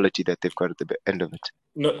the quality that they've got at the end of it.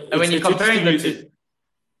 No, and when you're it's comparing the interesting. two,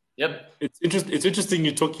 yep. It's interesting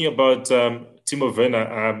you're talking about Timo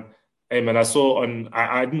Werner. Hey man, I saw on.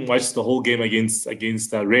 I didn't watch the whole game against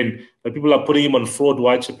Rennes, but people are putting him on fraud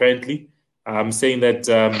watch apparently. Saying that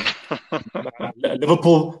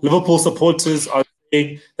Liverpool supporters are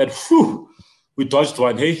saying that whew, we dodged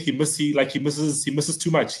one. Hey, he misses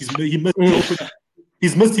too much. He's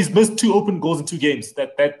missed two open goals in two games.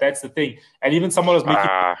 That's the thing. And even someone was making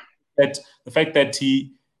that the fact that he's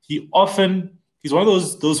one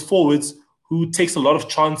of those forwards who takes a lot of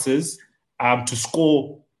chances to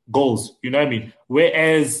score goals. You know what I mean?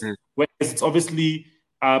 Whereas it's obviously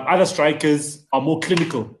other strikers are more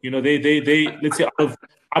clinical. You know, they let's say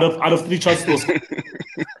out of three chances, they'll score.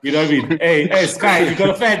 You know what I mean? Hey, Sky, you got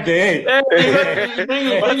a fan there. Hey. You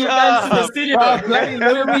bring your fans to the studio. Bloody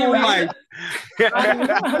Liverpool, like.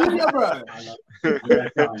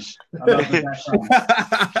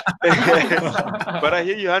 But I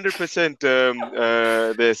hear you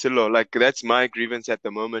 100% there, Silo. Like that's my grievance at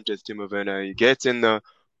the moment is Timo Werner. He gets in the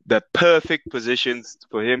perfect positions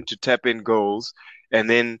for him to tap in goals, and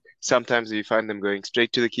then sometimes you find them going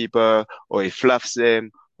straight to the keeper, or he fluffs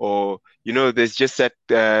them, or there's just that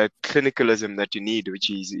clinicalism that you need, which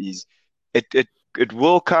it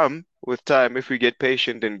will come with time if we get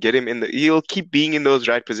patient and get him he'll keep being in those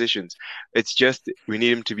right positions. It's just we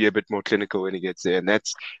need him to be a bit more clinical when he gets there, and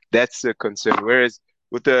that's a concern. Whereas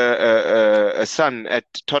with a son at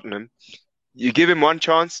Tottenham, you give him one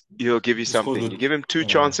chance, he'll give you something. You give him two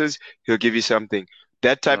chances, he'll give you something.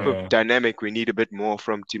 That type of dynamic we need a bit more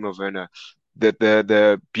from Timo Werner.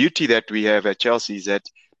 The beauty that we have at Chelsea is that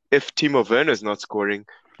if Timo Werner is not scoring,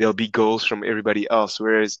 there'll be goals from everybody else.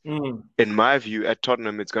 Whereas, in my view, at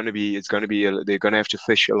Tottenham, they're going to have to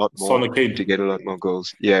fish a lot more to get a lot more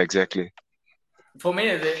goals. Yeah, exactly. For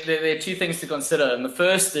me, there are two things to consider. And the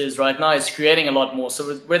first is right now he's creating a lot more.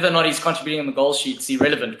 So whether or not he's contributing on the goal sheet is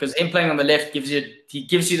irrelevant because him playing on the left gives you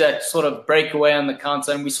that sort of breakaway on the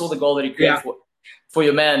counter. And we saw the goal that he created for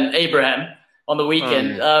your man, Abraham, on the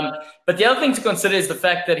weekend. But the other thing to consider is the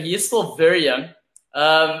fact that he is still very young.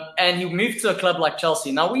 And he moved to a club like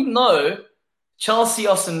Chelsea. Now we know Chelsea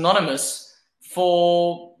are synonymous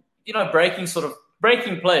for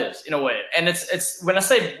breaking players in a way. And it's when I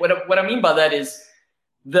say what I mean by that is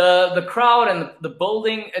the crowd and the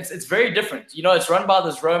building. It's very different. It's run by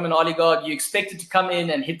this Roman oligarch. You expect it to come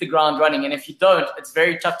in and hit the ground running, and if you don't, it's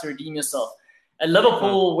very tough to redeem yourself. At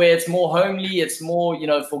Liverpool, where it's more homely, it's more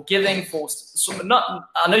forgiving.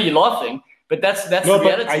 I know you're laughing. But that's the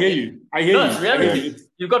reality. I hear you. It's reality.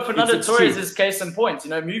 You've got Fernando Torres' case in point.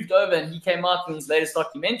 Moved over and he came out in his latest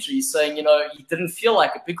documentary saying, he didn't feel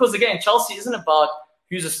like it. Because again, Chelsea isn't about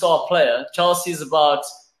who's a star player. Chelsea is about,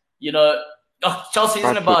 Chelsea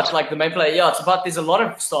isn't about like the main player. Yeah, it's about there's a lot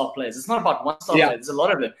of star players. It's not about one star player. There's a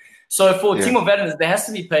lot of them. So for Timo Werner, there has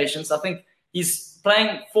to be patience. I think he's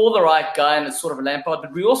playing for the right guy and it's sort of a Lampard.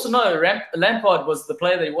 But we also know Lampard was the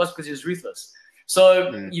player that he was because he was ruthless.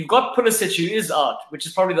 So you've got Pulisic who is out, which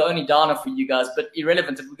is probably the only downer for you guys, but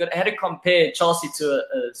irrelevant. If we had to compare Chelsea to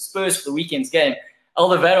a Spurs for the weekend's game,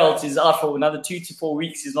 Alderweireld is out for another 2 to 4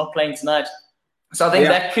 weeks. He's not playing tonight. So I think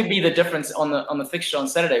that could be the difference on the fixture on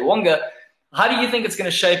Saturday. Wonga, how do you think it's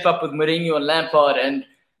going to shape up with Mourinho and Lampard and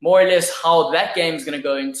more or less how that game is going to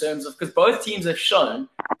go in terms of, because both teams have shown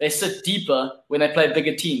they sit deeper when they play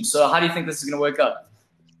bigger teams. So how do you think this is going to work out?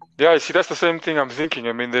 Yeah, see, that's the same thing I'm thinking.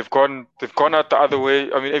 I mean, they've gone out the other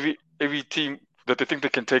way. I mean, every team that they think they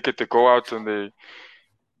can take it, they go out and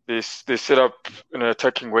they set up in an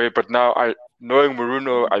attacking way. But now, knowing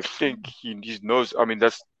Mourinho, I think he knows. I mean,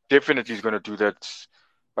 that's definitely he's going to do that.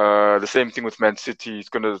 The same thing with Man City. He's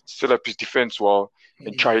going to set up his defense well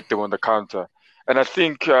and try hit them on the counter. And I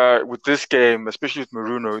think with this game, especially with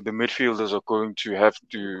Mourinho, the midfielders are going to have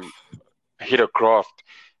to hit a craft.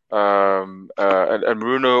 and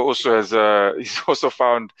Bruno also has he's also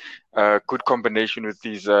found a good combination with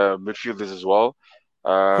these midfielders as well.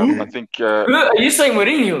 I think Are you saying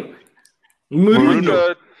Mourinho?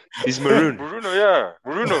 Bruno. He's maroon. Bruno, yeah.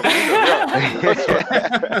 Bruno, yeah. That's right.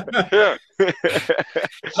 Yeah.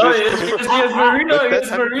 No, it's Mourinho. It's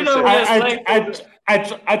Mourinho when he's playing.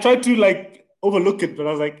 I tried to like overlook it, but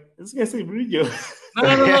I was like, this guy say Mourinho. No.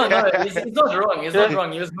 He's not wrong. He's not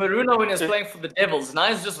wrong. He was Mourinho when he was playing for the Devils. Now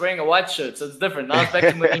he's just wearing a white shirt, so it's different. Now it's back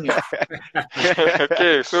to Mourinho.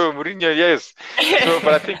 Okay, so Mourinho, yes. So,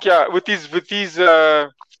 but I think with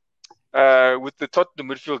the Tottenham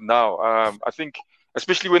midfield now, I think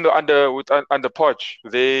especially when they're under Poch,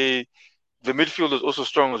 the midfield is also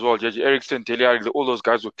strong as well. JJ Eriksen, Dele Alli, all those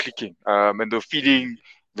guys were clicking, and they're feeding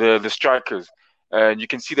the strikers, and you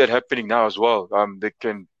can see that happening now as well.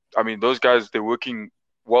 Those guys, they're working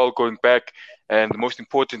well going back, and the most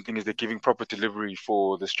important thing is they're giving proper delivery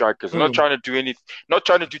for the strikers. They're not trying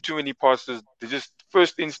to do too many passes. They just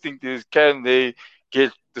first instinct is, can they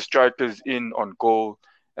get the strikers in on goal,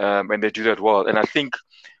 and they do that well. And I think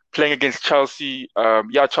playing against Chelsea,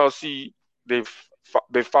 Chelsea, they've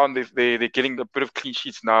found they're getting a bit of clean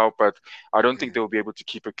sheets now, but I don't think they'll be able to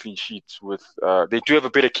keep a clean sheet with. They do have a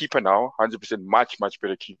better keeper now, 100%, much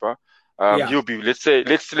better keeper. He'll be let's say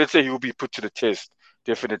he will be put to the test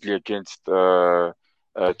definitely against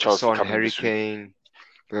Chelsea. Harry Kane.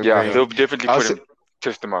 Yeah, they'll definitely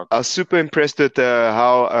test them out. I was super impressed with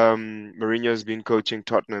how Mourinho's been coaching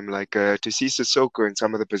Tottenham. Like to see Sissoko in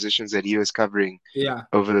some of the positions that he was covering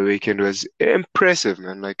over the weekend was impressive,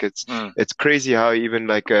 man. Like it's crazy how he even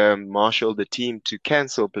marshaled the team to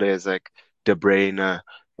cancel players like De Bruyne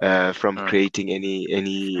from creating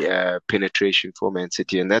any penetration for Man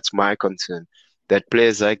City, and that's my concern. That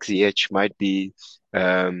players like Ziyech might be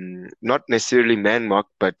not necessarily man-marked,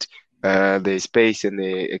 but their space and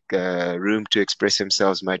their room to express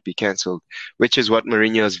themselves might be cancelled, which is what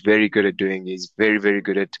Mourinho is very good at doing. He's very, very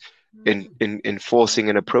good at enforcing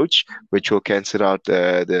an approach which will cancel out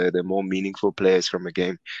the more meaningful players from a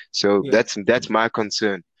game. So that's my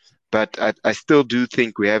concern. But I still do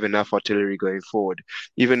think we have enough artillery going forward.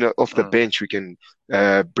 Even off the bench, we can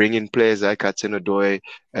bring in players like Hudson-Odoi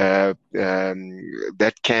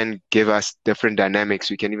that can give us different dynamics.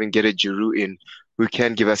 We can even get a Giroud in who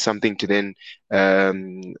can give us something to then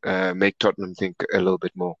make Tottenham think a little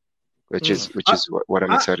bit more, which is what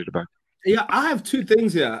I'm excited about. Yeah, I have two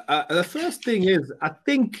things here. The first thing is, I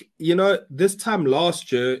think, this time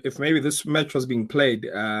last year, if maybe this match was being played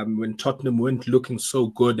when Tottenham weren't looking so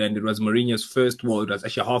good and it was Mourinho's first, it was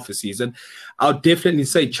actually half a season, I'll definitely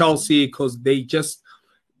say Chelsea, because they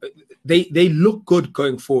look good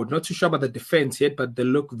going forward. Not too sure about the defense yet, but they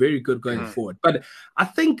look very good going forward. But I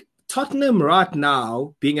think Tottenham right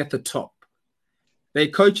now, being at the top, their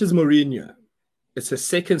coach is Mourinho. It's a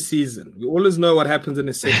second season. We always know what happens in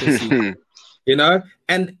a second season,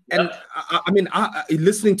 And I mean,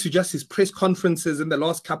 listening to just his press conferences in the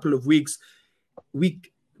last couple of weeks,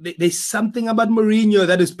 there's something about Mourinho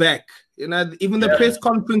that is back. Even the press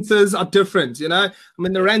conferences are different. I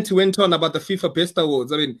mean, the rant he went on about the FIFA Best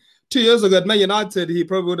Awards. I mean, 2 years ago at Man United, he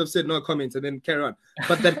probably would have said no comment and then carry on.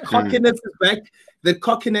 But that cockiness is back. That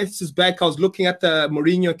cockiness is back. I was looking at the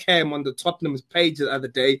Mourinho cam on the Tottenham's page the other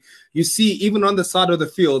day. You see, even on the side of the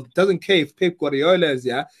field, doesn't care if Pep Guardiola is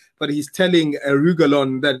but he's telling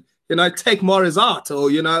Reguilon that, take Mahrez out, or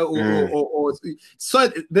so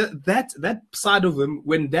that side of him,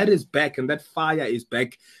 when that is back and that fire is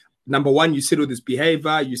back, number one, you see it with his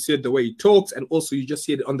behavior, you see it the way he talks, and also you just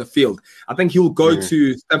see it on the field. I think he'll go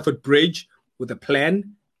to Stamford Bridge with a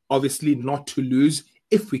plan, obviously not to lose.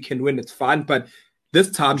 If we can win, it's fine. But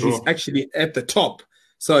this time he's actually at the top.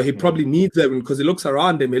 So he probably needs them, because he looks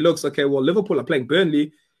around him. He looks, okay, well, Liverpool are playing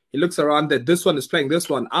Burnley. He looks around that this one is playing this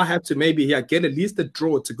one. I have to maybe get at least a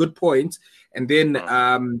draw. It's a good point. And then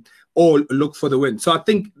or look for the win. So I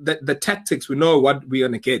think that the tactics, we know what we're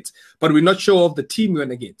going to get, but we're not sure of the team we're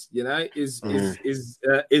going to get, is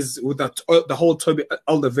with the whole Toby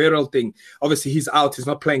Alderweireld thing. Obviously, he's out. He's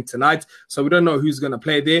not playing tonight. So we don't know who's going to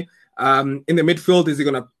play there. In the midfield, is he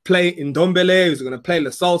going to play Ndombele? Is he going to play Lo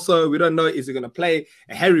Celso? We don't know. Is he going to play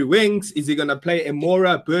Harry Winks? Is he going to play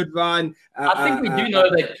Emora, Birdvine? I think we do know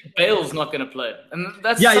that Bale's not going to play. And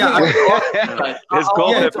that's There's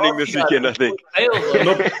goal happening this weekend, I think.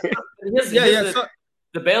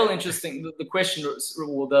 The Bale interesting, the question,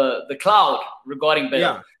 or the cloud regarding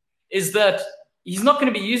Bale is that he's not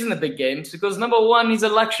going to be using the big games because, number one, he's a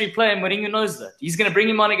luxury player and Mourinho knows that. He's going to bring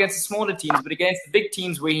him on against the smaller teams, but against the big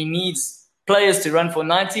teams where he needs players to run for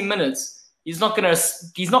 90 minutes, he's not going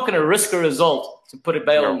to risk a result to put a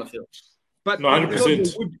Bale on the field. But No,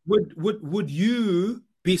 100%. would you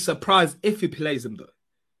be surprised if he plays him though?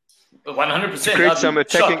 100%. Create some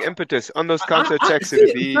attacking shocked. impetus on those counter attacks. see,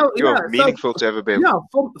 It'd be so meaningful to have a Bale. Yeah,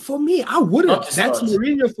 for me, I wouldn't. Not to That's start.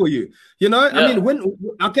 Mourinho for you. You know, Yeah. I mean, when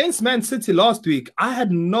against Man City last week, I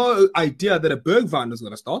had no idea that a Bergwijn was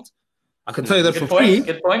going to start. I can tell you that Good for free. point.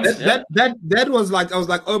 Good point. That was like, I was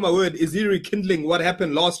like, oh my word, is he rekindling what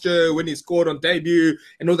happened last year when he scored on debut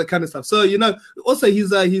and all that kind of stuff? So you know, also he's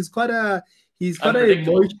quite an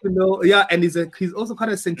emotional, yeah, and he's also quite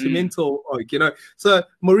a sentimental, you know. So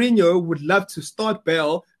Mourinho would love to start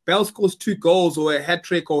Bale. Bale scores 2 goals or a hat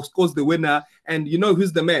trick or scores the winner, and you know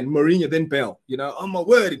who's the man? Mourinho, then Bale. You know, oh my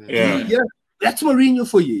word, Yeah. that's Mourinho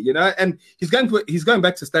for you. You know, and he's going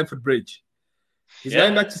back to Stamford Bridge. He's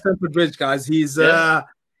going back to Stamford Bridge, guys. It's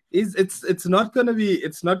not gonna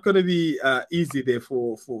be easy there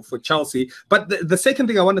for Chelsea. But the second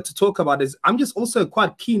thing I wanted to talk about is I'm just also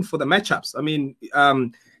quite keen for the matchups. I mean,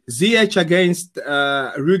 Ziyech against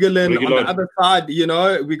Rugelin on the other side. You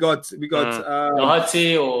know, we got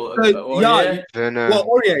Doherty or Werner. well,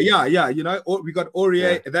 Aurier, yeah. You know, we got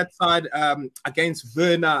Aurier that side against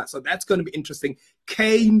Werner, so that's going to be interesting.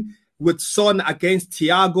 Kane with Son against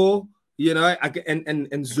Thiago. You know,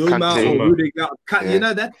 and Zuma or Rudiger, you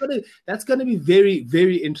know, that's gonna be very,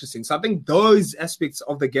 very interesting. So I think those aspects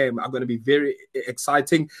of the game are going to be very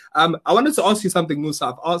exciting. I wanted to ask you something, Musa.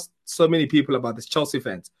 I've asked so many people about this, Chelsea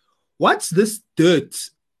fans. What's this dirt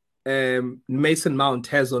Mason Mount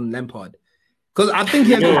has on Lampard? Because I think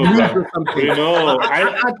he has moved or something. You know,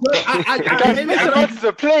 That's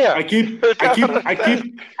the player. I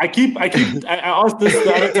asked this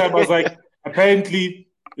the other time. I was like, apparently.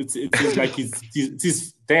 It's like it's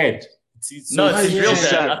his dad. It's his real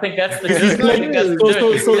dad. I think that's the he's playing his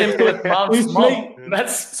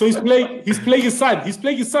son. He's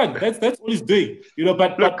playing his son. That's what he's doing. You know,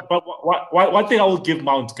 but one thing I will give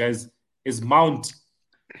Mount, guys, is Mount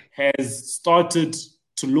has started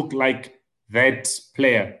to look like that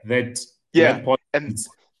player that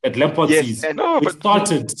Lampard sees. It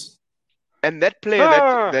started. And that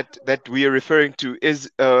player that we are referring to is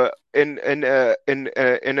in a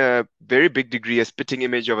very big degree a spitting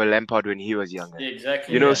image of a Lampard when he was younger.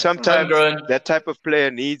 Exactly. You know, sometimes that type of player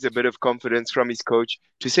needs a bit of confidence from his coach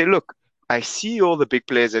to say, look, I see all the big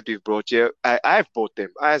players that we've brought here. I've bought them.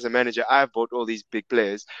 As a manager, I've bought all these big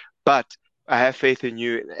players, but I have faith in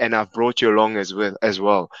you and I've brought you along as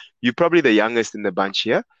well. You're probably the youngest in the bunch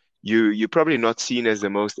here. You're probably not seen as the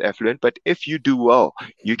most affluent, but if you do well,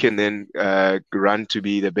 you can then run to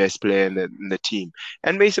be the best player in the team.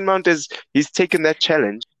 And Mason Mount he's taken that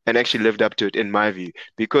challenge and actually lived up to it, in my view,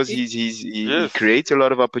 because he creates a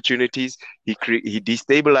lot of opportunities. He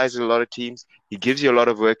destabilizes a lot of teams. He gives you a lot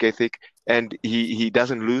of work ethic, and he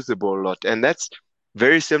doesn't lose the ball a lot. And that's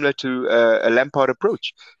very similar to a Lampard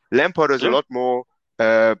approach. Lampard is a lot more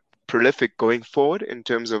prolific going forward in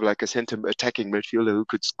terms of like a center attacking midfielder who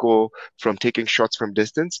could score from taking shots from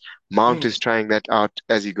distance. Mount is trying that out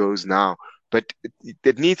as he goes now, but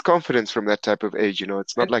it needs confidence from that type of age. You know,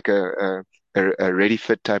 it's not like a ready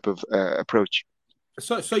fit type of approach.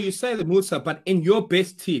 So you say the Musa, but in your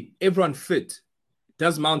best team, everyone fit.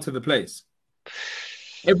 Does Mount have a place?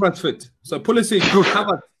 Everyone's fit. So Pulisic,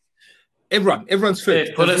 Havertz, everyone's fit.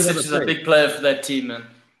 Yeah, Pulisic is a big player for that team, man.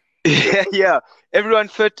 Yeah, everyone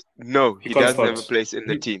fit? No, he doesn't have a place in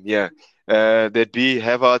the team. Yeah, there'd be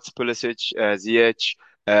Havertz, Pulisic, Ziyech,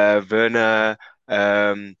 Werner.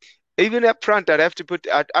 Even up front,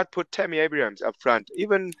 I'd put Tammy Abrahams up front.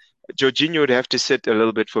 Even Jorginho would have to sit a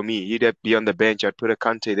little bit for me. He'd be on the bench. I'd put a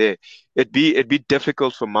Kante there. It'd be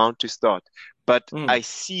difficult for Mount to start, but I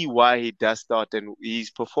see why he does start, and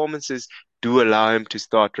his performances do allow him to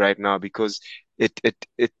start right now because it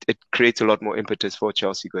creates a lot more impetus for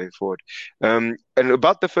Chelsea going forward. And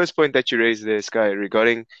about the first point that you raised there, Sky,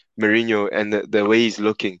 regarding Mourinho and the way he's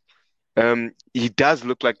looking, he does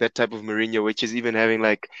look like that type of Mourinho, which is even having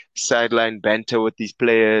like sideline banter with these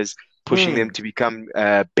players, pushing them to become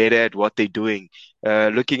better at what they're doing.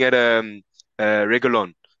 Looking at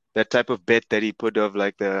Reguilon, that type of bet that he put of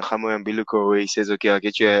like the Jamon Umbilico, where he says, okay, I'll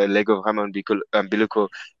get you a leg of Jamon Umbilico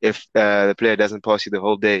if the player doesn't pass you the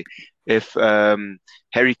whole day. If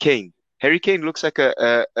Harry Kane looks like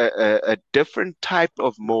a different type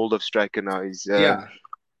of mold of striker now.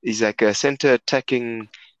 He's like a center attacking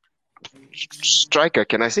striker.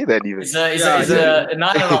 Can I say that even? He's a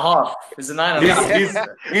 9.5. He's a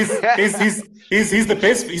 9.5. He's the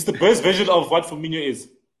best. He's the best version of what Firmino is.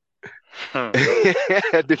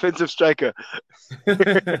 Defensive striker.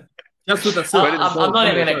 Just with I'm not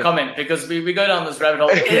even going to comment because we go down this rabbit hole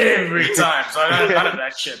every time. So I don't know none of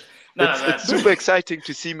that shit. It's super exciting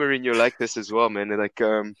to see Mourinho like this as well, man. Like,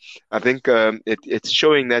 I think it's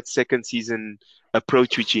showing that second season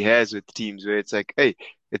approach which he has with teams, where it's like, hey,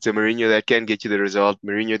 it's a Mourinho that can get you the result,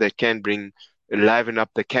 Mourinho that can liven up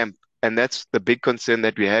the camp, and that's the big concern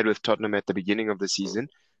that we had with Tottenham at the beginning of the season.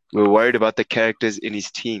 We were worried about the characters in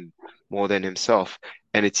his team more than himself,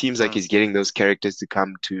 and it seems like he's getting those characters to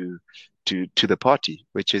come to the party,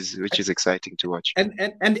 which is exciting to watch.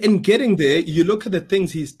 And in getting there, you look at the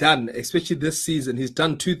things he's done, especially this season. He's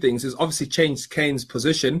done two things. He's obviously changed Kane's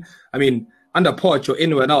position. I mean, under Poch or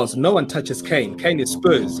anyone else, no one touches Kane. Kane is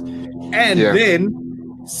Spurs. And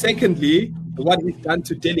then, secondly, what he's done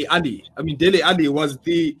to Dele Alli. I mean, Dele Alli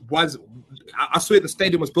I swear the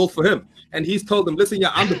stadium was built for him. And he's told them, listen,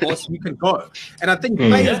 I'm the boss, you can go. And I think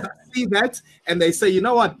players see that and they say, you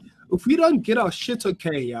know what? If we don't get our shit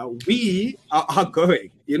okay, we are going.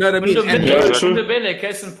 You know what I mean? Ndebele,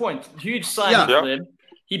 case in point. Huge sign for him.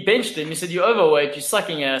 He benched him. He said, you're overweight, you're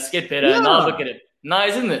sucking ass, get better. Yeah. Now look at it.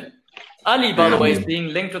 Nice, isn't it? Ali, by the way, is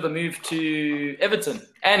being linked with a move to Everton.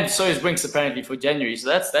 And so is Winks apparently for January. So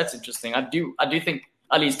that's interesting. I do think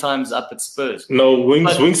Ali's time's up at Spurs. No,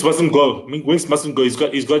 Winks mustn't go. Winks mustn't go.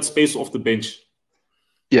 He's got space off the bench.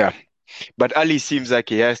 Yeah. But Ali seems like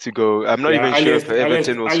he has to go. I'm not even sure if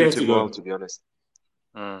Everton will suit him well, to be honest.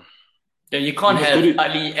 Yeah, you can't have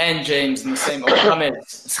Ali and James in the same, or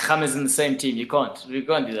James in the same team. You can't do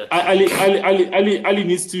that. Ali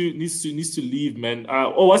needs to leave, man.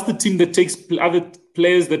 What's the team that takes other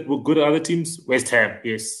players that were good at other teams? West Ham,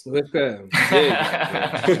 yes. West Ham.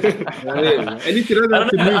 Yeah. And if you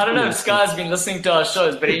I don't know if Sky's been listening to our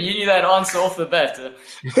shows, but you knew that answer off the bat.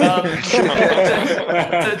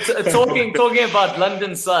 Talking about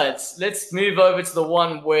London sides, let's move over to the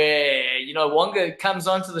one where, Wonga comes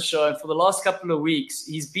onto the show, and for the last couple of weeks,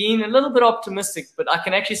 he's been a little bit optimistic, but I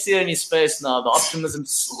can actually see it in his face now, the optimism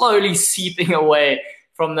slowly seeping away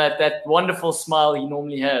from that wonderful smile he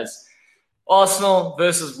normally has. Arsenal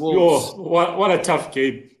versus Wolves. What a tough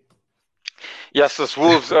game. Yes, it's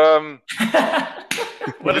Wolves. Wolves,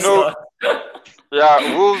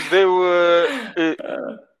 they were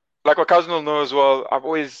like my cousin will know as well. I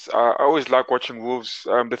always like watching Wolves.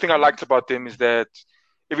 The thing I liked about them is that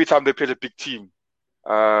every time they played a big team,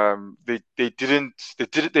 they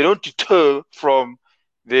don't deter from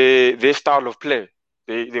their style of play.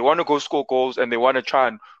 They want to go score goals and they want to try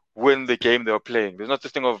and win the game they're playing. There's not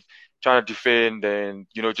this thing of trying to defend and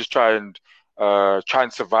just try and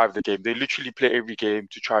survive the game. They literally play every game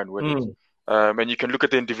to try and win it. And you can look at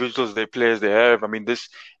the individuals, the players they have. I mean,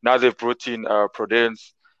 now they've brought in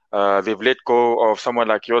Prudence. They've let go of someone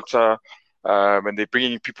like Jota, and they're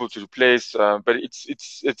bringing people to the place. But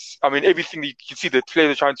it's. I mean, everything you can see the players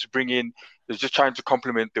they're trying to bring in is just trying to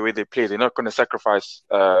complement the way they play. They're not going to sacrifice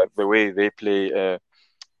the way they play,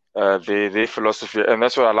 their philosophy, and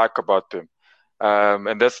that's what I like about them.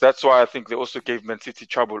 And that's why I think they also gave Man City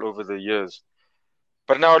trouble over the years.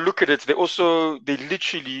 But now I look at it, they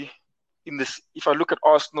literally in this. If I look at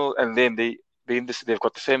Arsenal and them, they've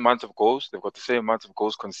got the same amount of goals. They've got the same amount of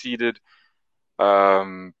goals conceded.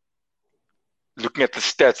 Looking at the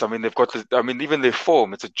stats, I mean, even their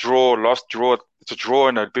form, it's a draw, lost draw. It's a draw,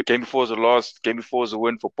 and a game before is a loss. Game before is a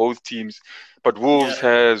win for both teams. But Wolves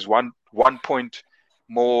has one point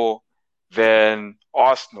more than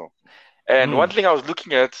Arsenal. And one thing I was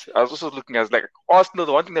also looking at like Arsenal.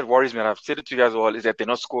 The one thing that worries me, and I've said it to you guys all, is that they're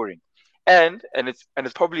not scoring, and it's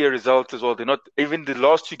probably a result as well. They're not, even the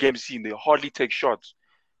last two games seen, they hardly take shots.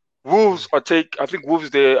 Wolves I think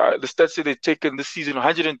Wolves, the stats say they've taken this season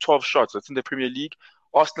 112 shots. That's in the Premier League.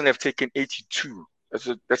 Arsenal have taken 82.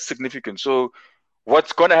 That's significant. So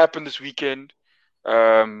what's going to happen this weekend?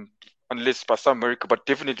 Unless by some miracle, but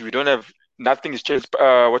definitely we don't have. Nothing has changed.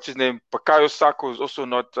 What's his name? Bukayo Saka is also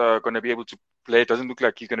not going to be able to play. It doesn't look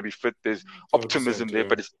like he's going to be fit. There's optimism there,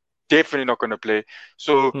 but it's definitely not going to play.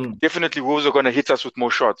 So definitely Wolves are going to hit us with more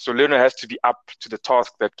shots. So Leno has to be up to the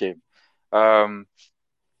task that game. I'm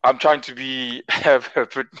trying to have a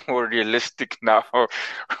bit more realistic now,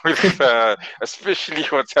 with especially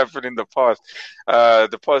what's happened in the past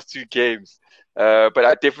two games. But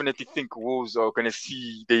I definitely think Wolves are going to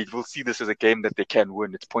they will see this as a game that they can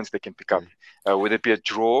win. It's points they can pick up, whether it be a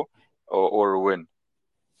draw or a win.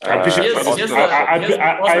 I appreciate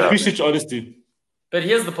your honesty. But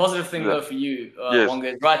here's the positive thing, though, for you,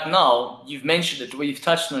 Wonga. Right now, you've mentioned it, or you've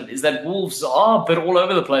touched on it, is that Wolves are a bit all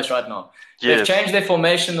over the place right now. Yes. They've changed their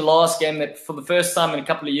formation the last game. That for the first time in a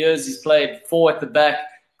couple of years, he's played 4 at the back.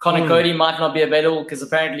 Connor Cody might not be available because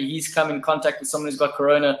apparently he's come in contact with someone who's got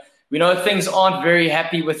corona. We know things aren't very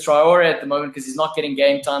happy with Traore at the moment because he's not getting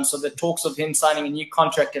game time. So the talks of him signing a new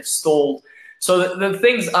contract have stalled. So the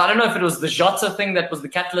things, I don't know if it was the Jota thing that was the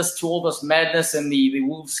catalyst to all this madness in the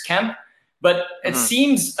Wolves camp, but it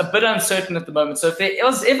seems a bit uncertain at the moment. So if there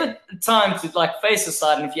was ever a time to like face a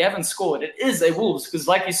side, and if you haven't scored, it is a Wolves, because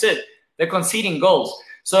like you said, they're conceding goals.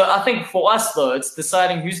 So I think for us, though, it's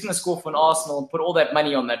deciding who's going to score for an Arsenal and put all that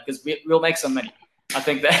money on that, because we'll make some money. I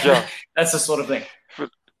think that's the sort of thing.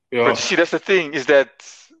 But see, that's the thing, is that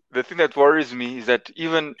the thing that worries me is that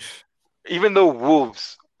even though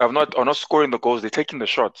Wolves are not scoring the goals, they're taking the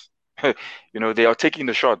shots. They are taking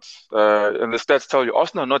the shots. And the stats tell you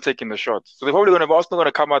Arsenal are not taking the shots. So they're probably Arsenal going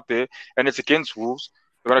to come out there, and it's against Wolves.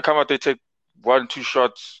 They're going to come out there, take 1-2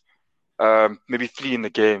 shots, maybe 3 in the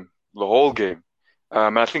game, the whole game.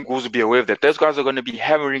 And I think Wolves will be aware of that. Those guys are going to be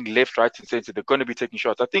hammering left, right, and center. They're going to be taking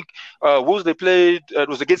shots. I think Wolves, they played, it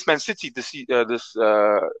was against Man City this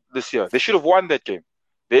year. They should have won that game.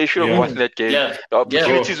 They should have won that game. Yeah. The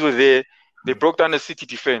opportunities were there. They broke down the City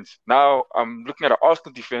defense. Now I'm looking at our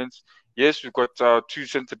Arsenal defense. Yes, we've got 2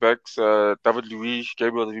 centre backs, David Luiz,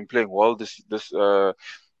 Gabriel have been playing well this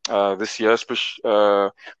year, especially.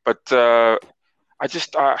 But I'm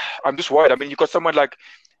just worried. I mean, you got someone like,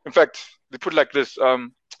 in fact, they put it like this.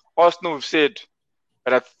 Arsenal have said,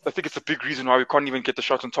 and I think it's a big reason why we can't even get the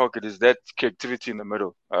shot on target, is that creativity in the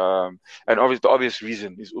middle. And the obvious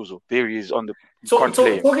reason is Uzo. There he is on the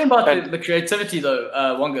talking about the creativity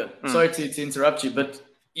though, Wonga. Sorry to interrupt you, but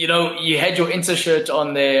you had your Inter shirt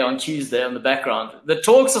on there on Tuesday on the background. The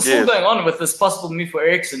talks are still going on with this possible move for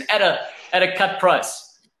Eriksen at a cut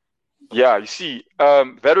price. Yeah, you see,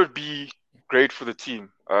 that would be great for the team.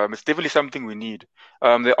 It's definitely something we need.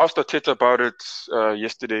 They asked Arteta about it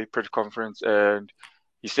yesterday, press conference, and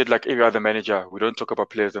he said, like every other manager, we don't talk about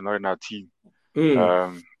players that are not in our team.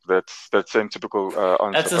 That's same typical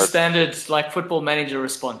answer. That's a standard like football manager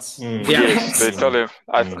response. Yes, they tell him.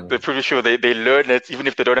 They're pretty sure they learn it even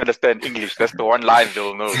if they don't understand English. That's the one line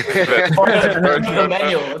they'll know. It's part of the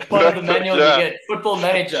manual. It's part of the manual you get. Football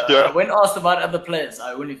manager. When asked about other players,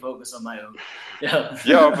 I only focus on my own.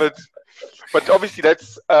 But obviously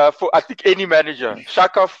that's for I think any manager.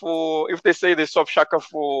 Xhaka if they say they swap Xhaka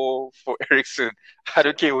for Eriksen, I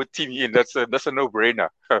don't care what team you're in. That's a no-brainer.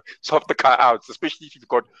 Swap the guy out, especially if you've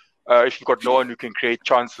got no one who can create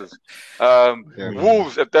chances.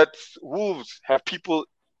 Wolves have people.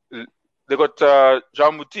 They got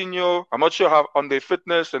João Moutinho. I'm not sure how on their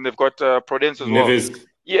fitness, and they've got Prudence as well.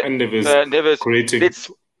 Neves creating.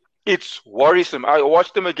 It's worrisome. I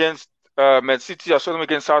watched them against Man City. I saw them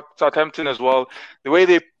against Southampton as well. The way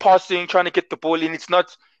they're passing, trying to get the ball in. It's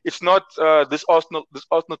not this Arsenal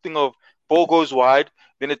thing of ball goes wide,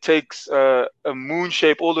 then it takes a moon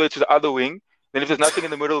shape all the way to the other wing. Then if there's nothing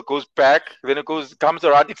in the middle, it goes back. Then it comes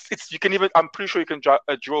around. It's you can even. I'm pretty sure you can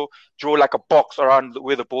draw like a box around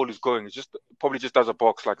where the ball is going. It's probably just does a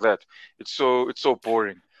box like that. It's so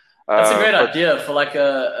boring. That's a great idea for like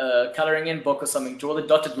a coloring in book or something. Draw the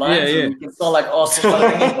dotted lines and you can sell like Arsenal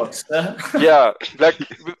coloring in books. And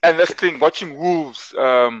that's the thing. Watching Wolves,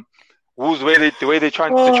 the way they try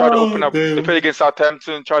to open up. They played against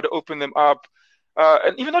Southampton, try to open them up,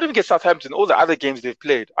 and even not even against Southampton. All the other games they've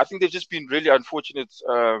played, I think they've just been really unfortunate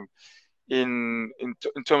in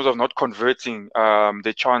terms of not converting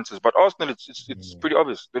their chances. But Arsenal, it's pretty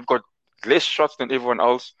obvious. They've got less shots than everyone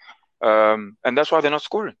else. And that's why they're not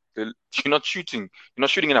scoring. You're not shooting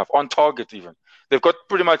enough on target. Even they've got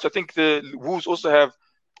pretty much. I think the Wolves also have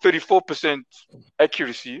 34%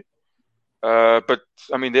 accuracy, but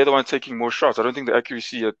I mean they're the ones taking more shots. I don't think the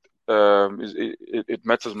accuracy it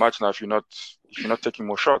matters much now if you're not taking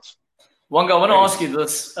more shots. Wonga, I want to ask you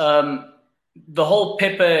this: the whole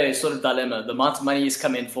Pepe sort of dilemma, the amount of money he's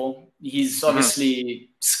come in for. He's obviously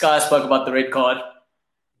Sky spoke about the red card.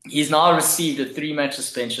 He's now received a 3-match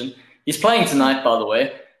suspension. He's playing tonight, by the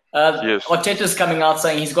way. Yes. Arteta's coming out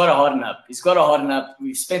saying he's got to harden up.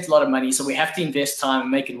 We've spent a lot of money, so we have to invest time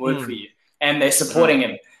and make it work for you. And they're supporting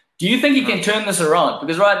him. Do you think he can turn this around?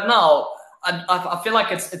 Because right now, I feel like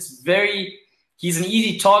he's an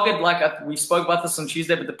easy target. Like we spoke about this on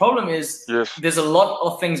Tuesday, but the problem is there's a lot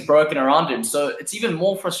of things broken around him. So it's even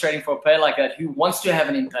more frustrating for a player like that who wants to have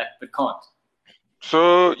an impact but can't.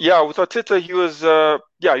 So with Arteta, he was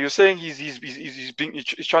you're saying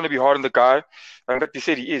he's trying to be hard on the guy. In fact, he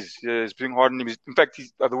said he is. He's being hard on him. In fact,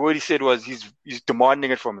 the word he said was he's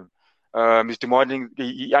demanding it from him. He's demanding.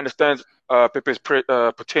 He understands Pepe's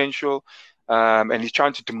potential, and he's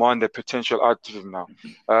trying to demand that potential out of him now.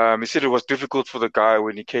 He said it was difficult for the guy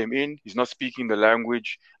when he came in. He's not speaking the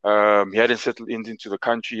language. He hadn't settled into the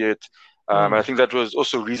country yet. And I think that was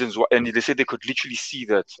also reasons why, and they said they could literally see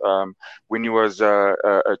that when he was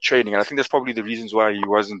training. And I think that's probably the reasons why he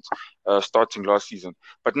wasn't starting last season.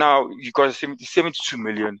 But now you got 72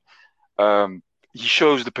 million. He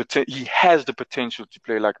shows the potential. He has the potential to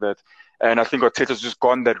play like that. And I think Arteta's just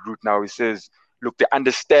gone that route now. He says, look, they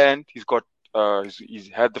understand. He's got, he's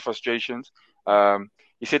had the frustrations.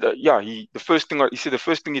 He said, the first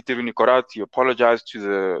thing he did when he got out, he apologized to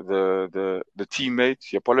the teammates.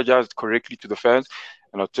 He apologized correctly to the fans,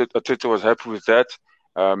 and Arteta was happy with that.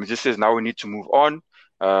 He just says now we need to move on,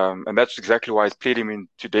 and that's exactly why he's played him in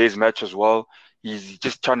today's match as well. He's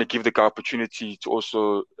just trying to give the guy opportunity to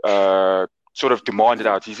also sort of demand it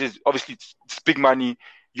out. He says, obviously, it's big money.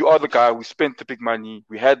 You are the guy. We spent the big money.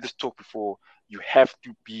 We had this talk before. You have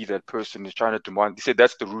to be that person who's trying to demand. He said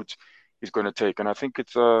that's the route he's going to take, and I think I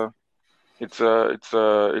think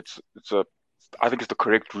it's the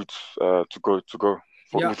correct route to go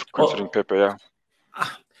with considering Pepe. Yeah.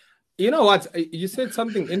 You know what? You said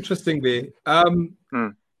something interesting there.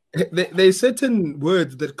 There's certain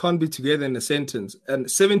words that can't be together in a sentence,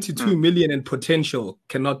 and 72 million in potential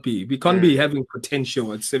cannot be. We can't be having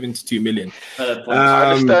potential at 72 million.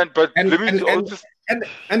 I understand, but but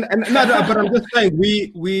I'm just saying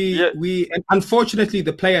we and unfortunately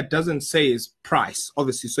the player doesn't say his price,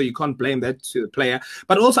 obviously, so you can't blame that to the player.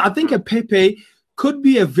 But also I think a Pepe could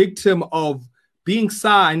be a victim of being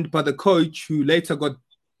signed by the coach who later got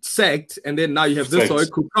sacked, and then now you have this Oik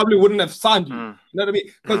who probably wouldn't have signed you. You know what I mean?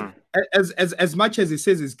 Because as much as he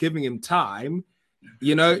says he's giving him time,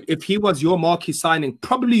 you know, if he was your marquee signing,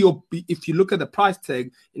 probably if you look at the price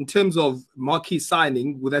tag in terms of marquee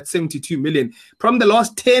signing with that 72 million, from the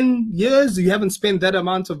last 10 years, you haven't spent that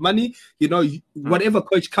amount of money. You know, whatever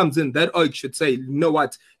coach comes in, that Oik should say, you know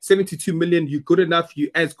what, 72 million, you're good enough,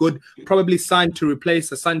 you as good, probably signed to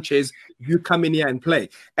replace a Sanchez, you come in here and play.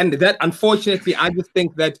 And that, unfortunately, I just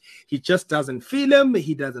think that he just doesn't feel him,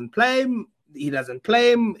 he doesn't play him. He doesn't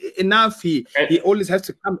play him enough. He always has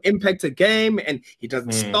to come impact a game, and he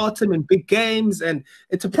doesn't start him in big games, and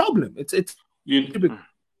it's a problem. It's and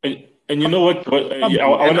you know what? I want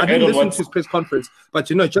to add on to his press conference, but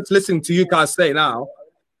you know, just listening to you guys say now.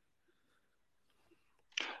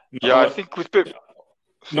 I think with Pep.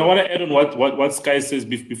 No, I want to add on what Sky says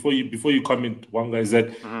before you comment. One guy is that,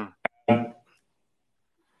 and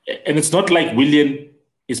it's not like Willian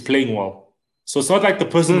is playing well. So it's not like the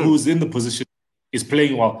person who's in the position is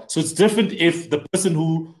playing well. So it's different if the person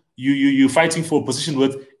who you're fighting for a position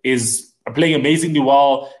with is playing amazingly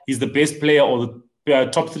well. He's the best player or the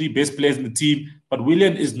top 3 best players in the team. But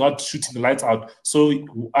Willian is not shooting the lights out. So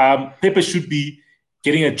Pepe should be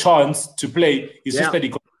getting a chance to play. It's just that he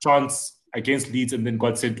got a chance against Leeds and then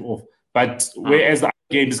got sent off. But whereas the other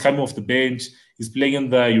game is coming off the bench, he's playing in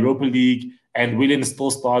the Europa League, and Willian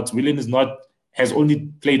still starts. Willian has only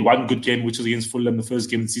played one good game, which was against Fulham, the first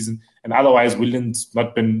game of the season. And otherwise, Willian's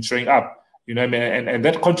not been showing up. You know what I mean? And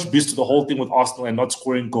that contributes to the whole thing with Arsenal and not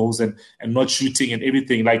scoring goals and not shooting and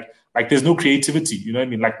everything. Like there's no creativity. You know what I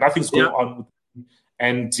mean? Like nothing's going on.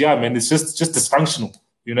 And man, it's just dysfunctional.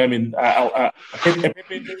 You know what I mean?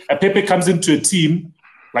 A Pepe comes into a team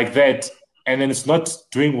like that, and then it's not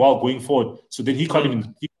doing well going forward. So then he can't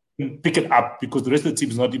even pick it up because the rest of the team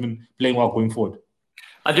is not even playing well going forward.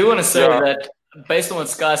 I do want to say that based on what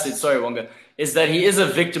Sky said, sorry, Wonga, is that he is a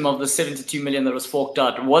victim of the 72 million that was forked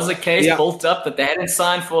out. It was a case built up that they hadn't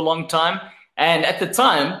signed for a long time. And at the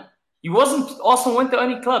time, Arsenal weren't the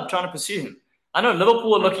only club trying to pursue him. I know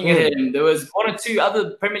Liverpool were looking at him. There was 1 or 2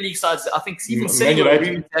 other Premier League sides, I think even City were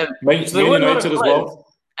agreeing to him. So there were a lot of players.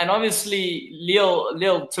 And obviously,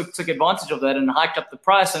 Lille took advantage of that and hiked up the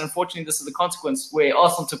price. And unfortunately, this is the consequence where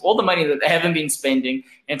Arsenal took all the money that they haven't been spending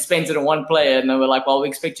and spent it on one player. And they were like, well, we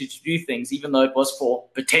expect you to do things, even though it was for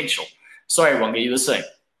potential. Sorry, Wonga, you were saying.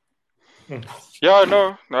 Yeah,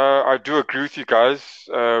 no, I do agree with you guys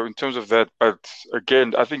in terms of that. But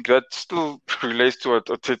again, I think that still relates to what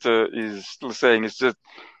Arteta is still saying. It's just,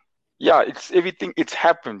 it's everything. It's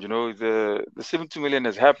happened, you know. The 72 million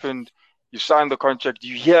has happened. You signed the contract.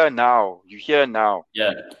 You're here now.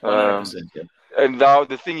 Yeah, 100%. And now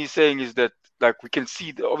the thing he's saying is that, like, we can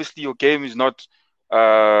see, obviously your game is not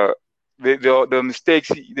the mistakes,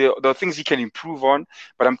 there are things he can improve on.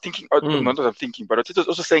 But I'm thinking, not that I'm thinking, but Arteta's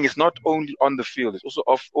also saying it's not only on the field, it's also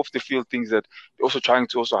off the field things that they're also trying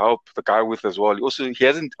to also help the guy with as well. He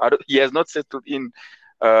has not settled in,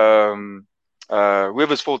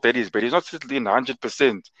 whoever's fault that is, but he's not settled in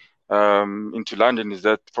 100%. Into London, is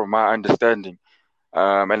that from my understanding,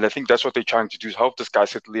 and I think that's what they're trying to do, is help this guy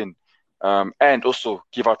settle in, and also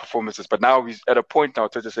give out performances. But now he's at a point now,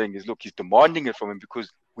 Teta saying is, look, he's demanding it from him because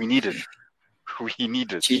we need it. who he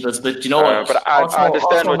needed. Cheapest, but you know what? But I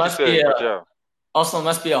understand what you're saying. But yeah. Arsenal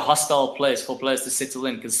must be a hostile place for players to settle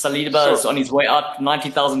in because Saliba is on his way out,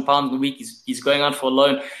 £90,000 a week. He's going out for a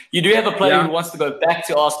loan. You do have a player who wants to go back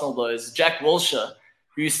to Arsenal, though. It's Jack Wilshere,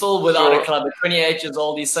 who's still without a club at 28 years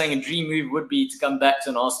old. He's saying a dream move would be to come back to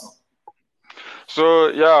an Arsenal. So,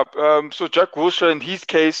 yeah, so Jack Wilshere, in his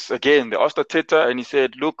case, again, they asked Arteta and he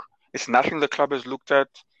said, look, it's nothing the club has looked at.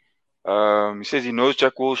 He says he knows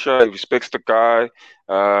Jack Wilshere, he respects the guy.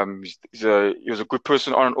 He was a good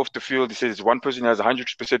person on and off the field. He says he's one person he has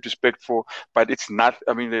 100% respect for, but it's not.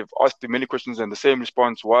 I mean, they've asked him many questions, and the same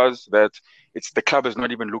response was that it's the club has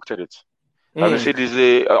not even looked at it. They said,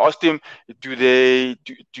 asked him, they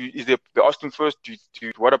asked him first,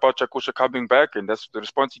 what about Jack Wilshere coming back? And that's the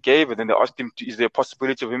response he gave. And then they asked him, is there a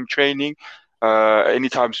possibility of him training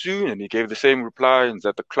anytime soon? And he gave the same reply, and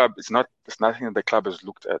that it's nothing that the club has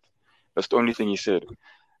looked at. That's the only thing he said.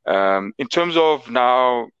 In terms of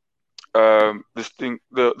now, this thing,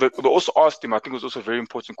 they also asked him, I think it was also a very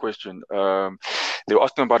important question. They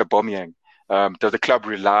asked him about Aubameyang. Does the club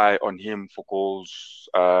rely on him for goals?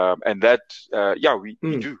 And that, we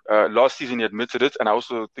do. Last season he admitted it, and I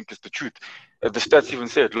also think it's the truth. The stats even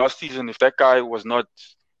said last season, if that guy was not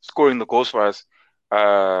scoring the goals for us, we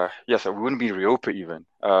wouldn't be Riopa even.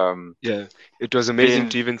 It was amazing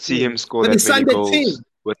to even see him score that many goals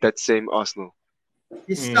with that same Arsenal.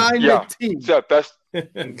 He signed the team. Yeah, that's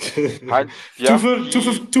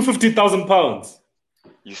 £250,000.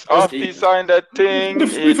 After he signed that thing,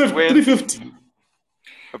 350.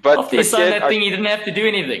 But after he signed that thing, he didn't have to do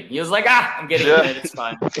anything. He was like, I'm getting it, it's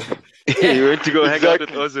fine. He went to go hang out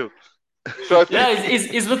with Ozil. So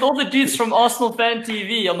he's with all the dudes from Arsenal Fan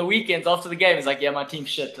TV on the weekends after the game. He's like, my team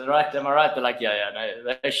shit. Right? Am I right? They're like, no,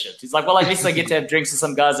 they're shit. He's like, well, at least I get to have drinks with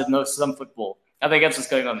some guys that know some football. I think that's what's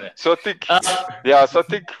going on there. So I think,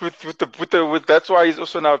 with that's why he's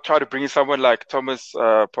also now trying to bring in someone like Thomas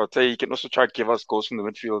Partey. He can also try to give us goals from the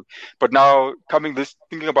midfield. But now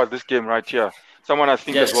thinking about this game right here, someone I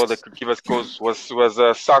think as well that could give us goals was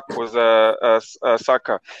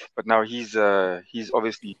Saka. But now he's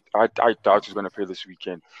obviously I doubt he's going to play this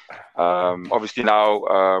weekend. Obviously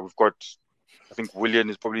now we've got, I think Willian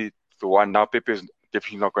is probably the one now. Pepe is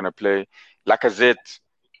definitely not going to play. Lacazette.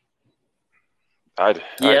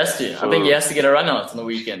 He has to. I think he has to get a run out on the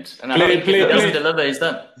weekend. And I think if he doesn't deliver, he's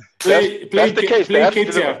done. That's the case. Play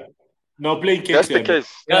Ketia. No, play Ketia. That's the case.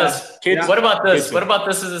 Guys, what about this? What about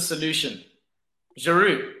this as a solution?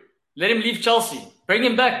 Giroud. Let him leave Chelsea. Bring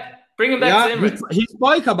him back. Bring him back to Emirates. He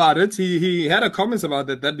spoke about it. He had a comment about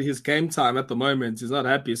that his game time at the moment, he's not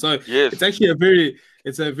happy. So it's actually a very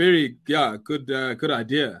good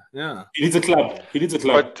idea. Yeah. He needs a club.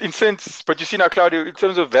 But you see now, Claudio, in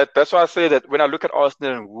terms of that, that's why I say that when I look at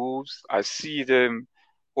Arsenal and Wolves, I see them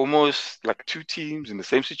almost like two teams in the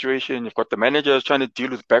same situation. You've got the managers trying to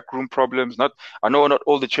deal with backroom problems. I know not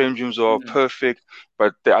all the change rooms are perfect,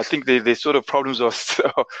 but I think they sort of problems are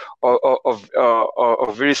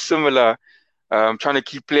very similar. Trying to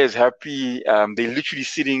keep players happy. They're literally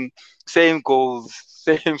sitting same goals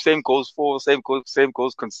for, same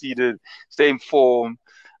goals conceded, same form.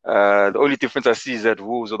 The only difference I see is that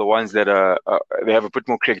Wolves are the ones that they have a bit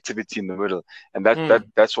more creativity in the middle, and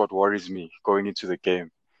that's what worries me going into the game.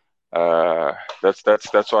 That's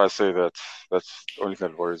why I say that that's the only thing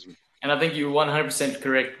that worries me. And I think you're 100%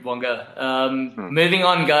 correct, Wonga. Moving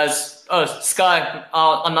on, guys. Oh, Sky,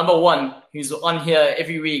 our number one, who's on here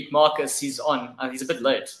every week, Marcus, he's on. He's a bit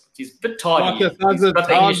late. He's a bit tardy. Marcus,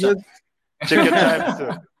 check your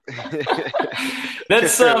time,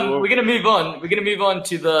 sir. We're gonna move on. We're gonna move on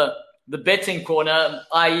to the betting corner,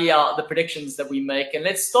 i.e. the predictions that we make. And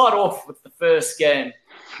let's start off with the first game,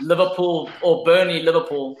 Liverpool or Burnley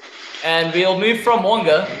Liverpool. And we'll move from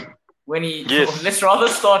Wonga when he let's rather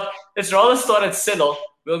start at Selo.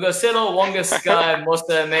 We'll go Selo, Wonga, Sky,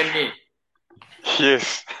 Mosta, and then me.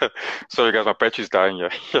 Yes. Sorry guys, my battery's dying here.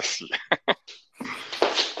 Yes.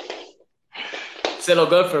 Selo,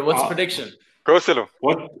 go for it. What's the prediction? Go, Selo.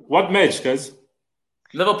 What match, guys?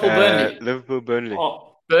 Liverpool-Burnley. Liverpool-Burnley.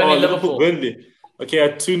 Burnley-Liverpool. Burnley. Okay,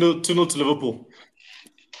 2-0 to Liverpool.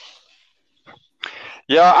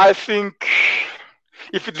 Yeah, I think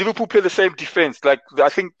if Liverpool play the same defense, like I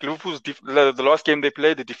think Liverpool's the last game they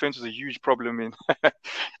played, the defense was a huge problem in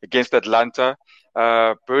against Atlanta.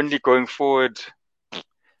 Burnley going forward,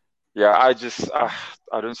 yeah, I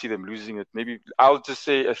don't see them losing it. Maybe I'll just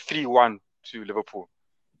say a 3-1 to Liverpool.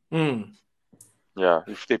 Yeah,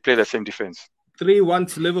 if they play the same defense. 3-1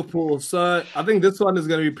 to Liverpool. So I think this one is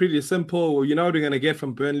going to be pretty simple. You know what we're going to get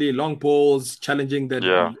from Burnley? Long balls, challenging that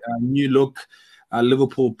new look.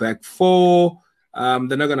 Liverpool back four.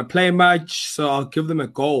 They're not going to play much, so I'll give them a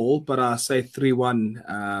goal, but I'll say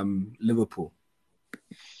 3-1 Liverpool.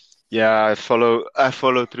 Yeah, I follow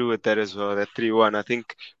through with that as well. That 3-1. I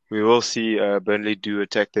think we will see Burnley do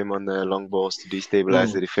attack them on the long balls to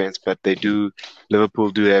destabilize the defense, but Liverpool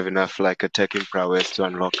do have enough like attacking prowess to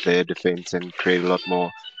unlock their defense and create a lot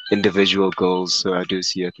more individual goals. So I do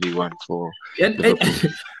see a 3-1 for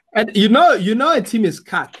Liverpool. And you know a team is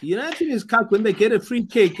cut. A team is cut when they get a free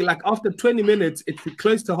kick, like after 20 minutes, it's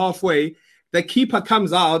close to halfway. The keeper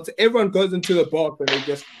comes out, everyone goes into the box, and they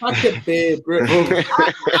just fuck it there, bro. I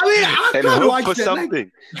can't watch for that.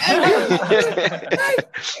 something.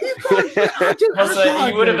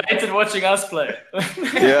 You would have hated watching us play.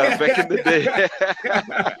 Yeah, back in the day.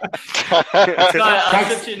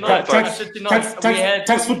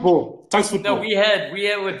 Tax football. No, we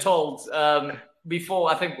were told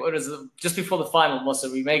before, I think it was just before the final, Musa,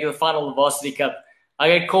 we make the final of the Varsity Cup. I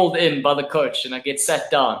get called in by the coach and I get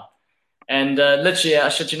sat down. And literally, I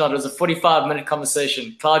shit you not, it was a 45-minute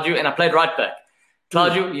conversation. Claudio, and I played right back.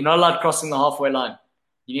 Claudio, you're not allowed crossing the halfway line.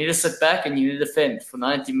 You need to sit back and you need to defend for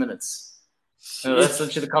 90 minutes. That's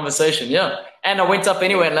literally the conversation, yeah. And I went up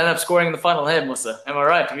anyway and ended up scoring in the final. Hey, Musa, am I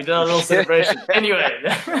right? We did a little celebration. Anyway.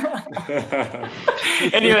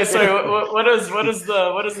 So what is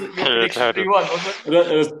the prediction? 3-1, was it?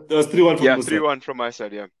 It was 3-1 from Musa. 3-1 from my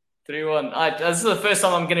side, yeah. 3-1. This is the first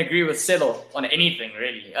time I'm going to agree with Settle on anything,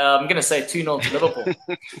 really. I'm going to say 2-0 to Liverpool.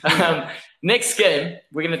 Next game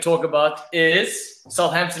we're going to talk about is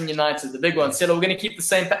Southampton United, the big one. Settle, we're going to keep the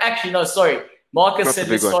same. Actually, no, sorry. Marcus said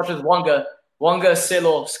let's start with Wonga. Wonga,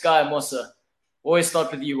 Settle, Sky, Musa. Always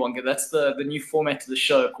start with you, Wonga. That's the new format of the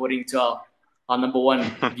show, according to our number one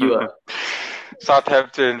viewer.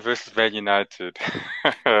 Southampton versus Man United.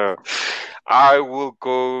 I will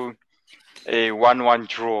go a 1-1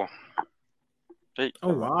 draw. Hey,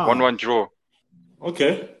 oh wow! 1-1 draw.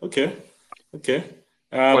 Okay.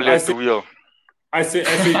 I say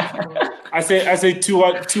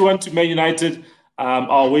 2-1 to Man United.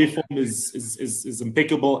 Our away form is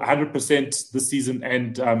impeccable, 100% this season,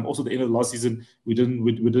 and also the end of the last season we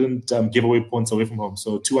didn't give away points away from home.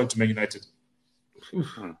 So 2-1 to Man United.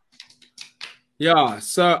 Yeah.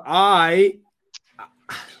 So I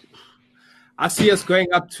see us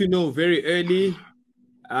going up 2-0 very early.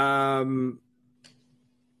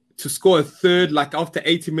 To score a third, like after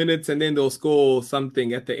 80 minutes, and then they'll score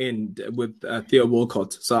something at the end with Theo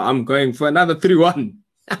Walcott. So I'm going for another 3-1.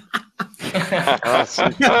 I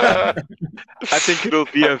think it'll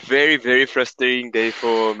be a very, very frustrating day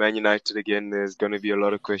for Man United again. There's going to be a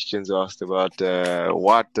lot of questions asked about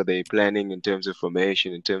what are they planning in terms of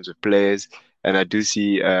formation, in terms of players. And I do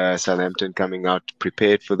see Southampton coming out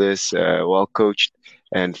prepared for this, well coached,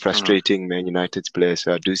 and frustrating Man United's players.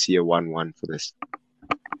 So I do see a 1-1 for this.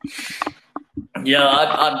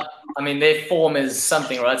 Yeah, I mean, their form is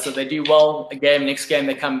something, right? So they do well a game, next game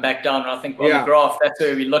they come back down. And I think on the graph, that's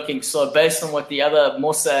where we're looking. So based on what the other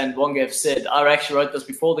Musa and Wonga have said, I actually wrote this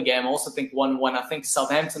before the game. I also think 1-1. I think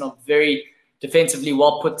Southampton are very defensively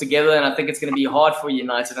well put together, and I think it's going to be hard for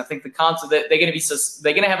United. I think the counter, they're going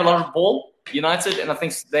to have a lot of ball, United, and I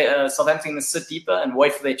think Southampton going to sit deeper and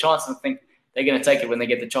wait for their chance. And I think they're going to take it when they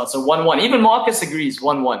get the chance. So 1-1. Even Marcus agrees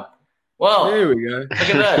 1-1. Well, there we go. Look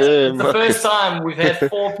at that. It's the first time we've had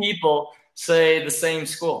 4 people say the same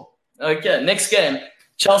score. Okay, next game.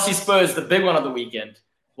 Chelsea Spurs, the big one of the weekend.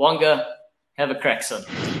 Wonga, have a crack, son.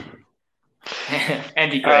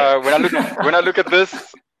 Andy Gray. When I look at this.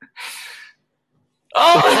 He's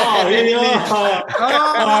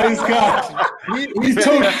got. He's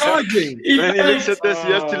charging. When he looks at this,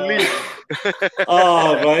 he has to leave.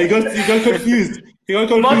 Man, he got confused.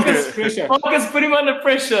 Marcus put him under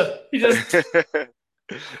pressure. He just.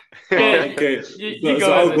 Okay. You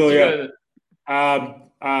go. I'll go. Yeah.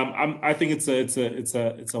 I think it's a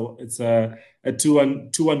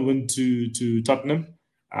 2-1 win to Tottenham.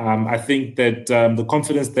 I think that the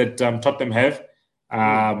confidence that Tottenham have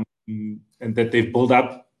and that they've built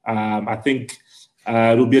up, I think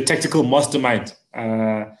it will be a tactical mastermind.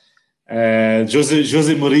 Jose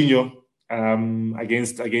Mourinho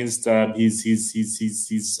against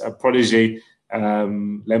his protege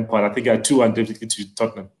Lampard. I think 2-1 definitely to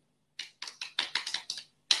Tottenham.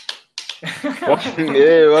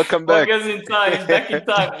 Yeah, welcome back. He's back in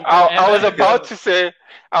time. I was about to say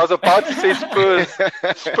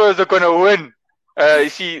Spurs are gonna win. You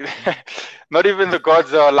see, not even the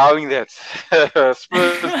gods are allowing that. Spurs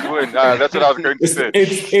to win. That's what I was going to say.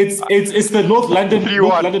 It's the North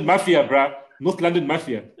London Mafia, bruh. North London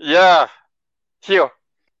Mafia. Yeah. Here.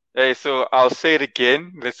 Hey, so I'll say it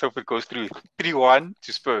again. Let's hope it goes through. 3-1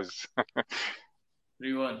 to Spurs.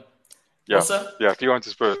 3-1. Yeah, Also? yeah, 3-1 to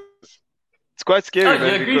Spurs. It's quite scary, Oh,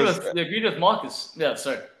 man, because you agreed with Marcus. Yeah,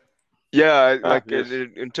 sorry. yeah, like Yes.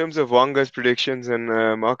 in terms of Wanga's predictions and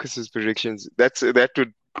Marcus's predictions, that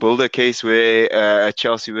would build a case where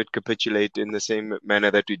Chelsea would capitulate in the same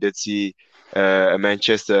manner that we did see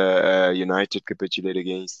Manchester United capitulate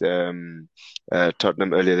against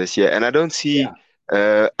Tottenham earlier this year. And I don't see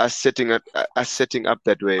us setting up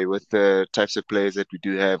that way with the types of players that we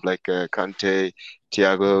do have, like Kante,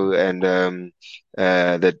 Thiago, and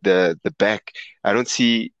the back. I don't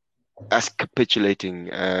see us capitulating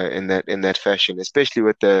in that fashion, especially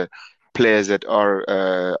with the players that are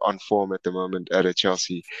on form at the moment at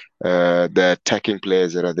Chelsea, the attacking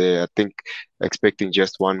players that are there. I think expecting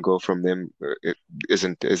just one goal from them it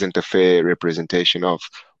isn't a fair representation of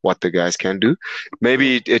what the guys can do.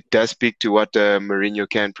 Maybe it does speak to what Mourinho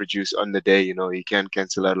can produce on the day. You know, he can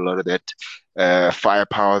cancel out a lot of that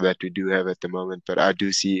firepower that we do have at the moment. But I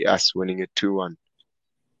do see us winning it 2-1.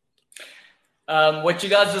 What you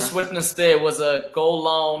guys just witnessed there was a goal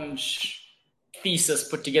lounge thesis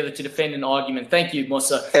put together to defend an argument. Thank you,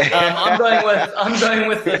 Musa. I'm going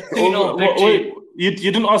with the 2-0 victory. Wait,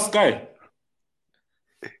 you didn't ask Sky.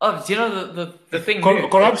 Oh, do you know the thing?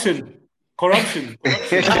 Corruption.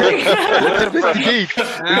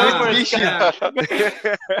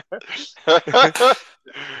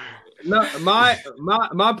 No,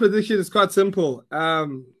 my prediction is quite simple.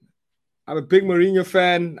 I'm a big Mourinho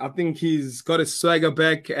fan. I think he's got his swagger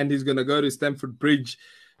back, and he's going to go to Stamford Bridge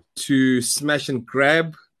to smash and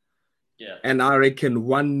grab. Yeah. And I reckon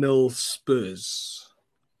 1-0 Spurs.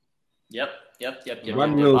 Yep.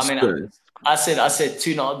 1-0 Spurs. I said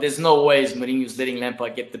 2-0. There's no ways Mourinho's letting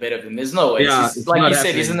Lampard get the better of him. There's no way. Yeah, like you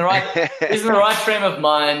said, he's in the right frame of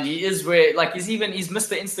mind. He is where, like, he's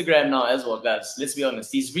Mr. Instagram now as well, guys. Let's be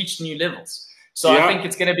honest. He's reached new levels. So I think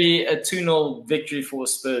it's going to be a 2-0 victory for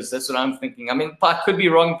Spurs. That's what I'm thinking. I mean, I could be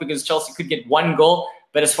wrong because Chelsea could get one goal,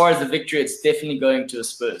 but as far as the victory, it's definitely going to a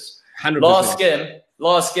Spurs. 100%.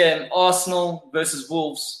 Last game, Arsenal versus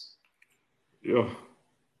Wolves. Yeah.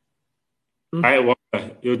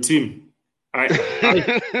 Your team.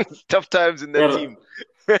 Tough times in that team.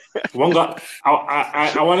 Wonga,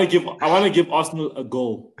 I want to give Arsenal a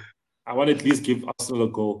goal. I want to at least give Arsenal a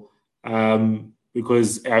goal.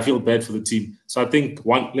 Because I feel bad for the team. So I think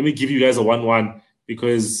let me give you guys a 1-1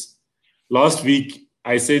 because last week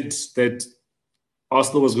I said that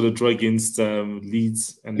Arsenal was going to draw against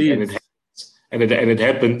Leeds and it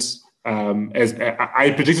happened. As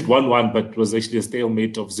I predicted 1-1, but it was actually a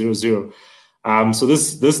stalemate of 0-0. So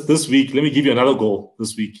this week, let me give you another goal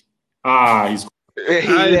this week. He's He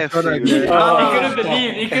couldn't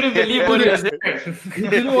believe what he was doing. He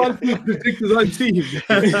didn't want to predict his own team.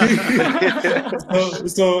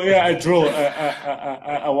 so yeah, I draw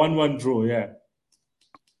a 1-1 draw. Yeah.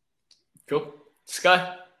 Cool.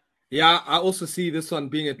 Sky. Yeah, I also see this one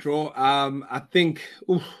being a draw. I think,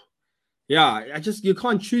 you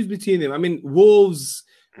can't choose between them. I mean, Wolves,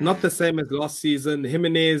 not the same as last season.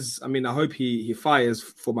 Jimenez, I mean, I hope he fires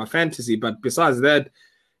for my fantasy, but besides that,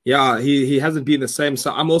 yeah, he hasn't been the same.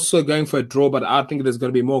 So I'm also going for a draw, but I think there's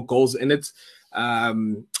going to be more goals in it.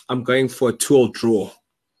 I'm going for a 2-2 draw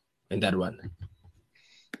in that one.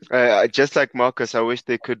 Just like Marcus, I wish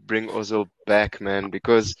they could bring Ozil back, man,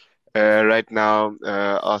 because right now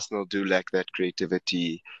Arsenal do lack that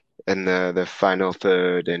creativity in the final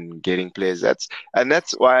third and getting players. That's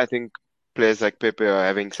why I think players like Pepe are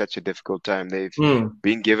having such a difficult time. They've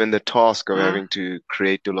been given the task of having to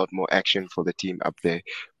create a lot more action for the team up there,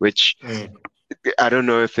 which I don't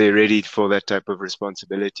know if they're ready for that type of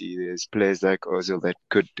responsibility. There's players like Ozil that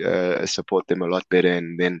could support them a lot better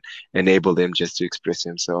and then enable them just to express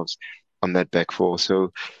themselves on that back four.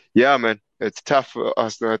 So, yeah, man, it's tough for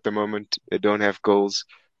Arsenal at the moment. They don't have goals.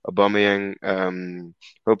 Aubameyang,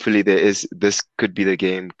 hopefully this could be the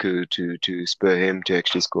game to spur him to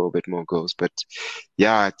actually score a bit more goals. But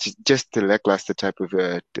yeah, just the lackluster type of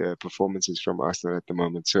performances from Arsenal at the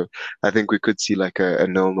moment. So I think we could see like a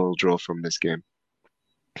 0-0 draw from this game.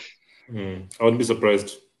 I wouldn't be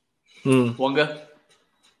surprised. Wonga?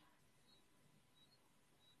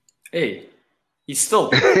 Hey. He's still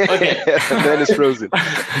okay. Man is frozen.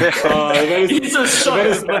 He's just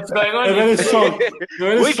shocked. What's going on? Man is shocked.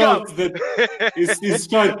 Wake up!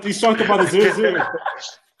 He's shocked about the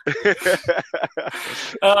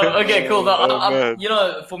 0-0. Okay, cool.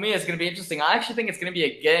 For me, it's going to be interesting. I actually think it's going to be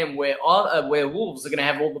a game where Wolves are going to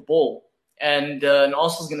have all the ball and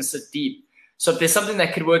Arsenal's going to sit deep. So if there's something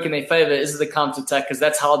that could work in their favor, is the counter-attack, because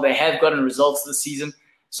that's how they have gotten results this season.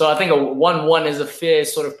 So I think a 1-1 is a fair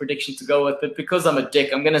sort of prediction to go with. But because I'm a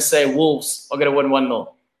dick, I'm going to say Wolves are going to win 1-0.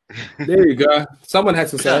 There you go. Someone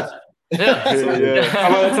has to say it. Yeah.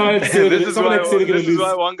 This is why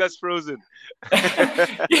Wanga's frozen.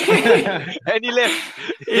 And he left.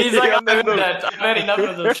 He's like, I've had enough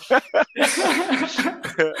of this.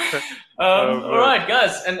 All right,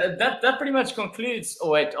 guys, and that pretty much concludes. Oh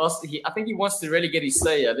wait, I think he wants to really get his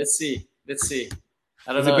say. Yeah, let's see.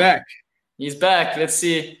 I don't know. He's back. He's back. Let's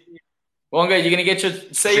see. Wonga, you're gonna get your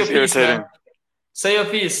your piece, man. Say your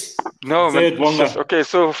piece. No, man. Okay,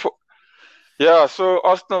 so so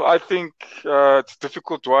Arsenal, I think it's a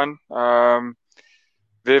difficult one.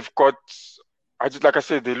 They've got, like I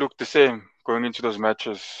said, they look the same going into those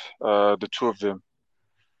matches, the two of them.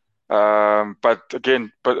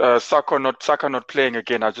 But Saka not playing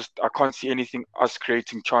again. I can't see anything us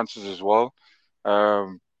creating chances as well.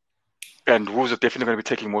 And Wolves are definitely going to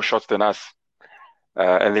be taking more shots than us.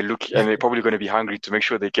 And they're probably going to be hungry to make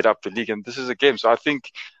sure they get up the league. And this is a game, so I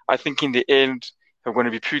think in the end, I'm going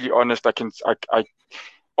to be purely honest.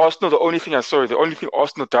 Arsenal. The only thing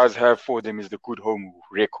Arsenal does have for them is the good home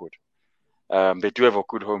record. They do have a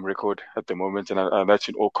good home record at the moment, and that's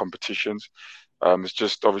in all competitions. It's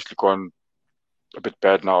just obviously gone a bit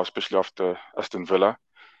bad now, especially after Aston Villa.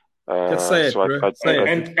 Just say it, bro.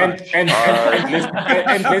 And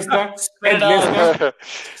Leicester. Spit it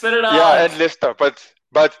out. Yeah, and Leicester.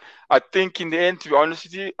 But I think in the end, to be honest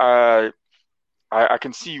with you, I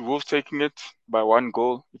can see Wolves taking it by 1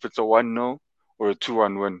 goal. If it's a 1-0 or a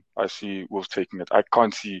 2-1 win, I see Wolves taking it. I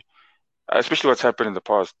can't see, especially what's happened in the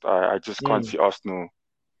past, I just can't see Arsenal.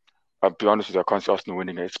 I'll be honest with you, I can't see Arsenal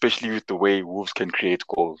winning it, especially with the way Wolves can create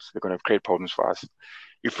goals. They're going to create problems for us.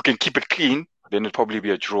 If we can keep it clean, then it'll probably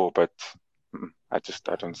be a draw, but I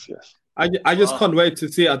don't see us. I just can't wait to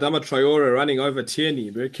see Adama Traore running over Tierney,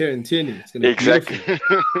 bro. Kieran Tierney. Exactly.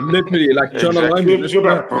 Literally, like John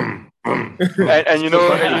Alonso. and you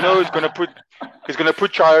know he's gonna put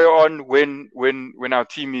Traore on when our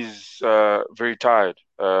team is very tired.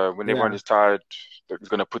 When everyone is tired, he's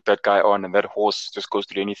gonna put that guy on, and that horse just goes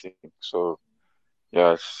through anything. So,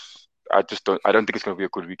 yes, I don't think it's gonna be a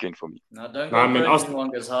good weekend for me. No, don't go breaking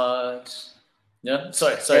Wanga's heart. Yeah,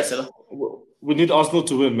 sorry, Silla. We need Arsenal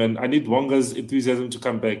to win, man. I need Wanga's enthusiasm to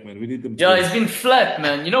come back, man. We need them to win. He's been flat,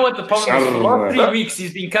 man. You know what the problem is? For the last 3 weeks,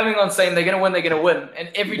 he's been coming on saying they're going to win.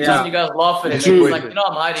 And every time you guys laugh at him, he's like, I'm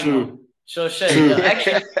hiding now. Sure, shame. Yeah,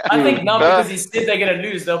 actually, I think now because he said they're going to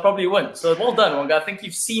lose, they'll probably win. So well done, Wanga. I think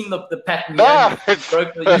you've seen the pattern. You're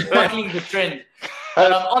buckling the trend.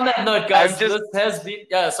 On that note, guys, this has been...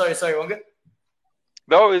 Yeah, sorry, Wanga.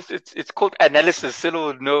 No, it's called analysis. Silla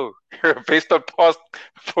will know based on past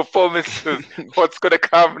performances what's going to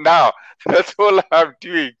come now. That's all I'm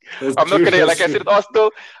doing. I'm not going to, like I said,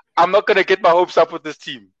 Arsenal, I'm not going to get my hopes up with this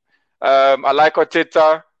team. I like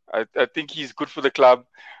Arteta. I think he's good for the club.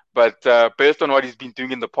 But based on what he's been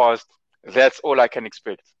doing in the past, that's all I can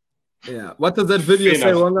expect. Yeah. What does that video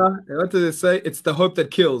say, Wanga? What does it say? It's the hope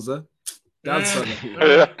that kills, huh? That's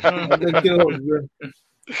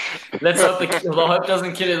Let's hope the hope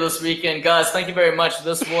doesn't kill you this weekend. Guys, thank you very much.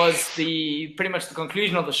 This was pretty much the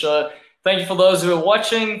conclusion of the show. Thank you for those who are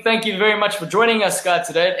watching. Thank you very much for joining us, guys,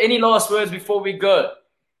 today. Any last words before we go?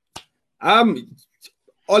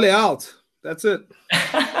 Ole out. That's it.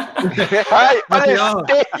 Hi, Ole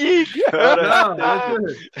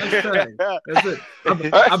staying. That's it.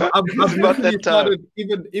 I've literally started,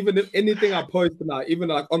 even if anything I post now, even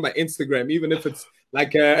like on my Instagram, even if it's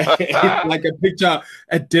like a like a picture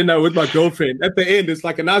at dinner with my girlfriend. At the end, it's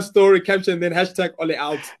like a nice story caption, then hashtag Ole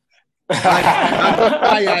out.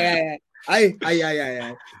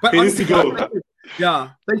 But honestly,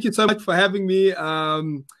 thank you so much for having me.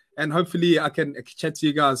 And hopefully I can chat to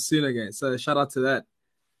you guys soon again. So shout out to that.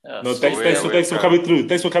 Thanks for coming through.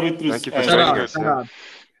 Thanks for coming through. Thank you for joining us.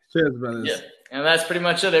 Cheers, brothers. Yeah, and that's pretty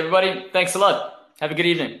much it, everybody. Thanks a lot. Have a good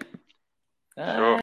evening. Sure.